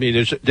 I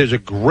mean, there's a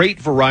great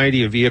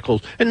variety of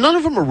vehicles, and none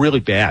of them are really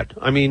bad.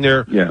 I mean,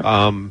 they're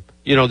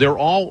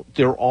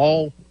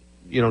all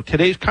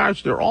today's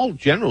cars. They're all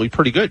generally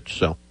pretty good.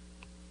 So.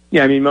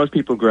 Yeah, I mean, most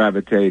people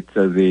gravitate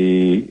to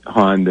the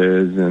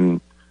Hondas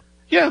and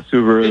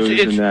Subarus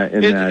in that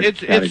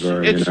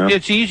category.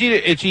 It's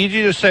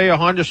easy to say a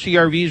Honda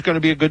CR-V is going to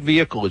be a good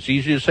vehicle. It's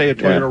easy to say a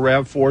Toyota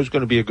RAV4 is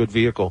going to be a good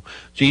vehicle.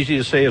 It's easy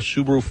to say a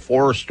Subaru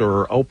Forester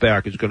or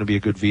Outback is going to be a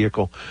good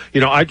vehicle.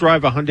 I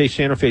drive a Hyundai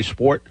Santa Fe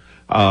Sport.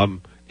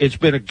 It's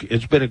been a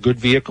good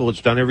vehicle.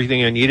 It's done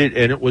everything I needed,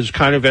 and it was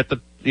kind of at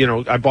the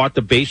I bought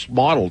the base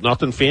model,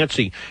 nothing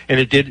fancy, and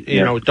it did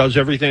it does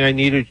everything I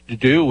needed to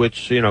do.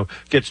 It's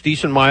gets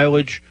decent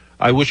mileage.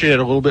 I wish it had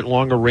a little bit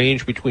longer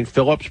range between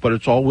fill-ups, but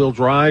it's all-wheel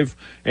drive,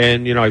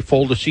 and I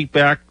fold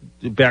the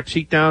back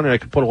seat down, and I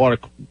can put a lot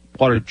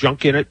of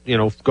junk in it,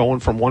 going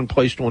from one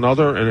place to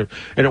another, and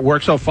it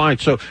works out fine.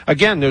 So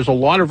again, there's a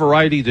lot of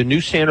variety. The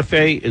new Santa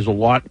Fe is a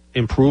lot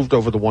improved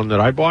over the one that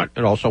I bought.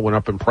 It also went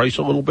up in price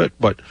a little bit,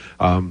 but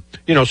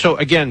so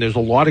again, there's a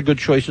lot of good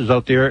choices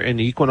out there, and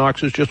the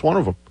Equinox is just one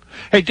of them.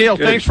 Hey, Dale,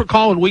 thanks for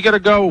calling. We got to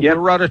go. Yep.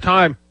 We're out of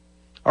time.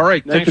 All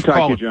right, nice thanks to for talk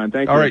calling. to you, John.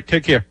 Thank you. All right,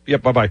 take care.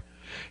 Yep, bye-bye.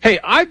 Hey,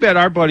 I bet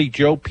our buddy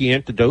Joe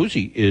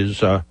Piantadozzi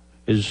is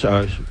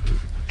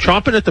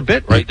chomping at the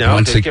bit right now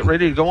to get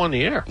ready to go on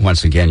the air.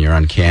 Once again, you're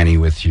uncanny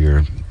with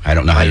your. I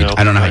don't know how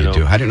you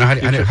do. How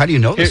do you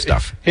know this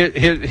stuff?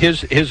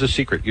 Here's a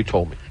secret. You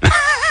told me.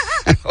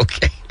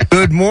 Okay.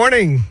 Good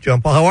morning,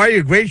 John Paul. How are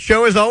you? Great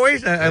show as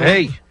always.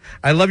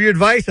 I love your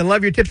advice. I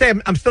love your tips. Hey,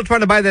 I'm still trying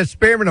to buy that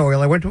spearmint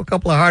oil. I went to a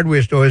couple of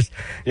hardware stores,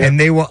 and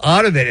they were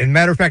out of it. And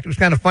matter of fact, it was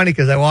kind of funny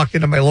because I walked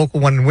into my local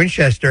one in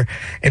Winchester,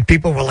 and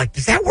people were like,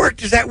 "Does that work?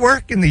 Does that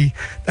work?" In the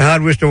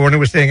hardware store owner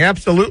was saying,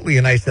 "Absolutely."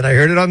 And I said, "I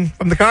heard it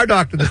from the car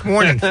doctor this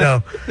morning."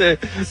 So there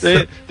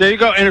you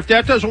go. And if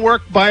that doesn't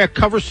work, buy a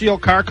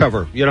CoverSeal car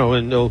cover.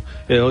 And it'll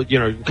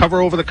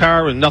cover over the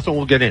car, and nothing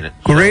will get in it.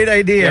 Great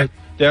idea.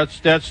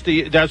 That's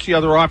the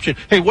other option.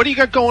 Hey, what do you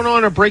got going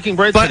on at Breaking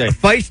Bread today?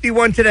 Feisty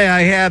one today.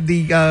 I have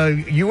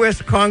the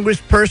U.S.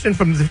 Congressperson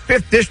from the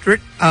 5th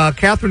District,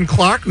 Catherine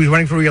Clark, who's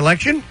running for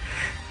re-election.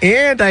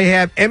 And I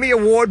have Emmy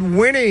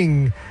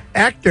Award-winning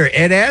actor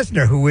Ed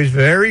Asner, who is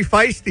very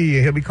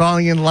feisty. He'll be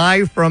calling in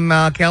live from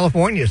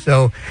California.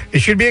 So it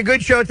should be a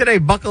good show today.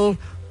 Buckled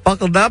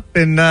up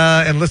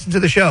and listen to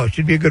the show. It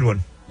should be a good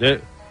one.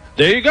 There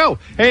you go.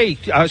 Hey,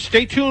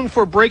 stay tuned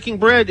for Breaking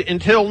Bread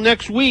until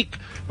next week.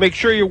 Make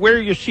sure you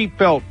wear your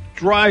seatbelt.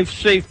 Drive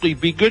safely.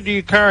 Be good to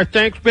your car.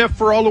 Thanks, Biff,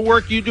 for all the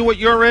work you do at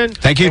your end.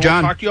 Thank you,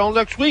 John. We'll talk to you all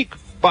next week.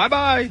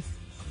 Bye-bye.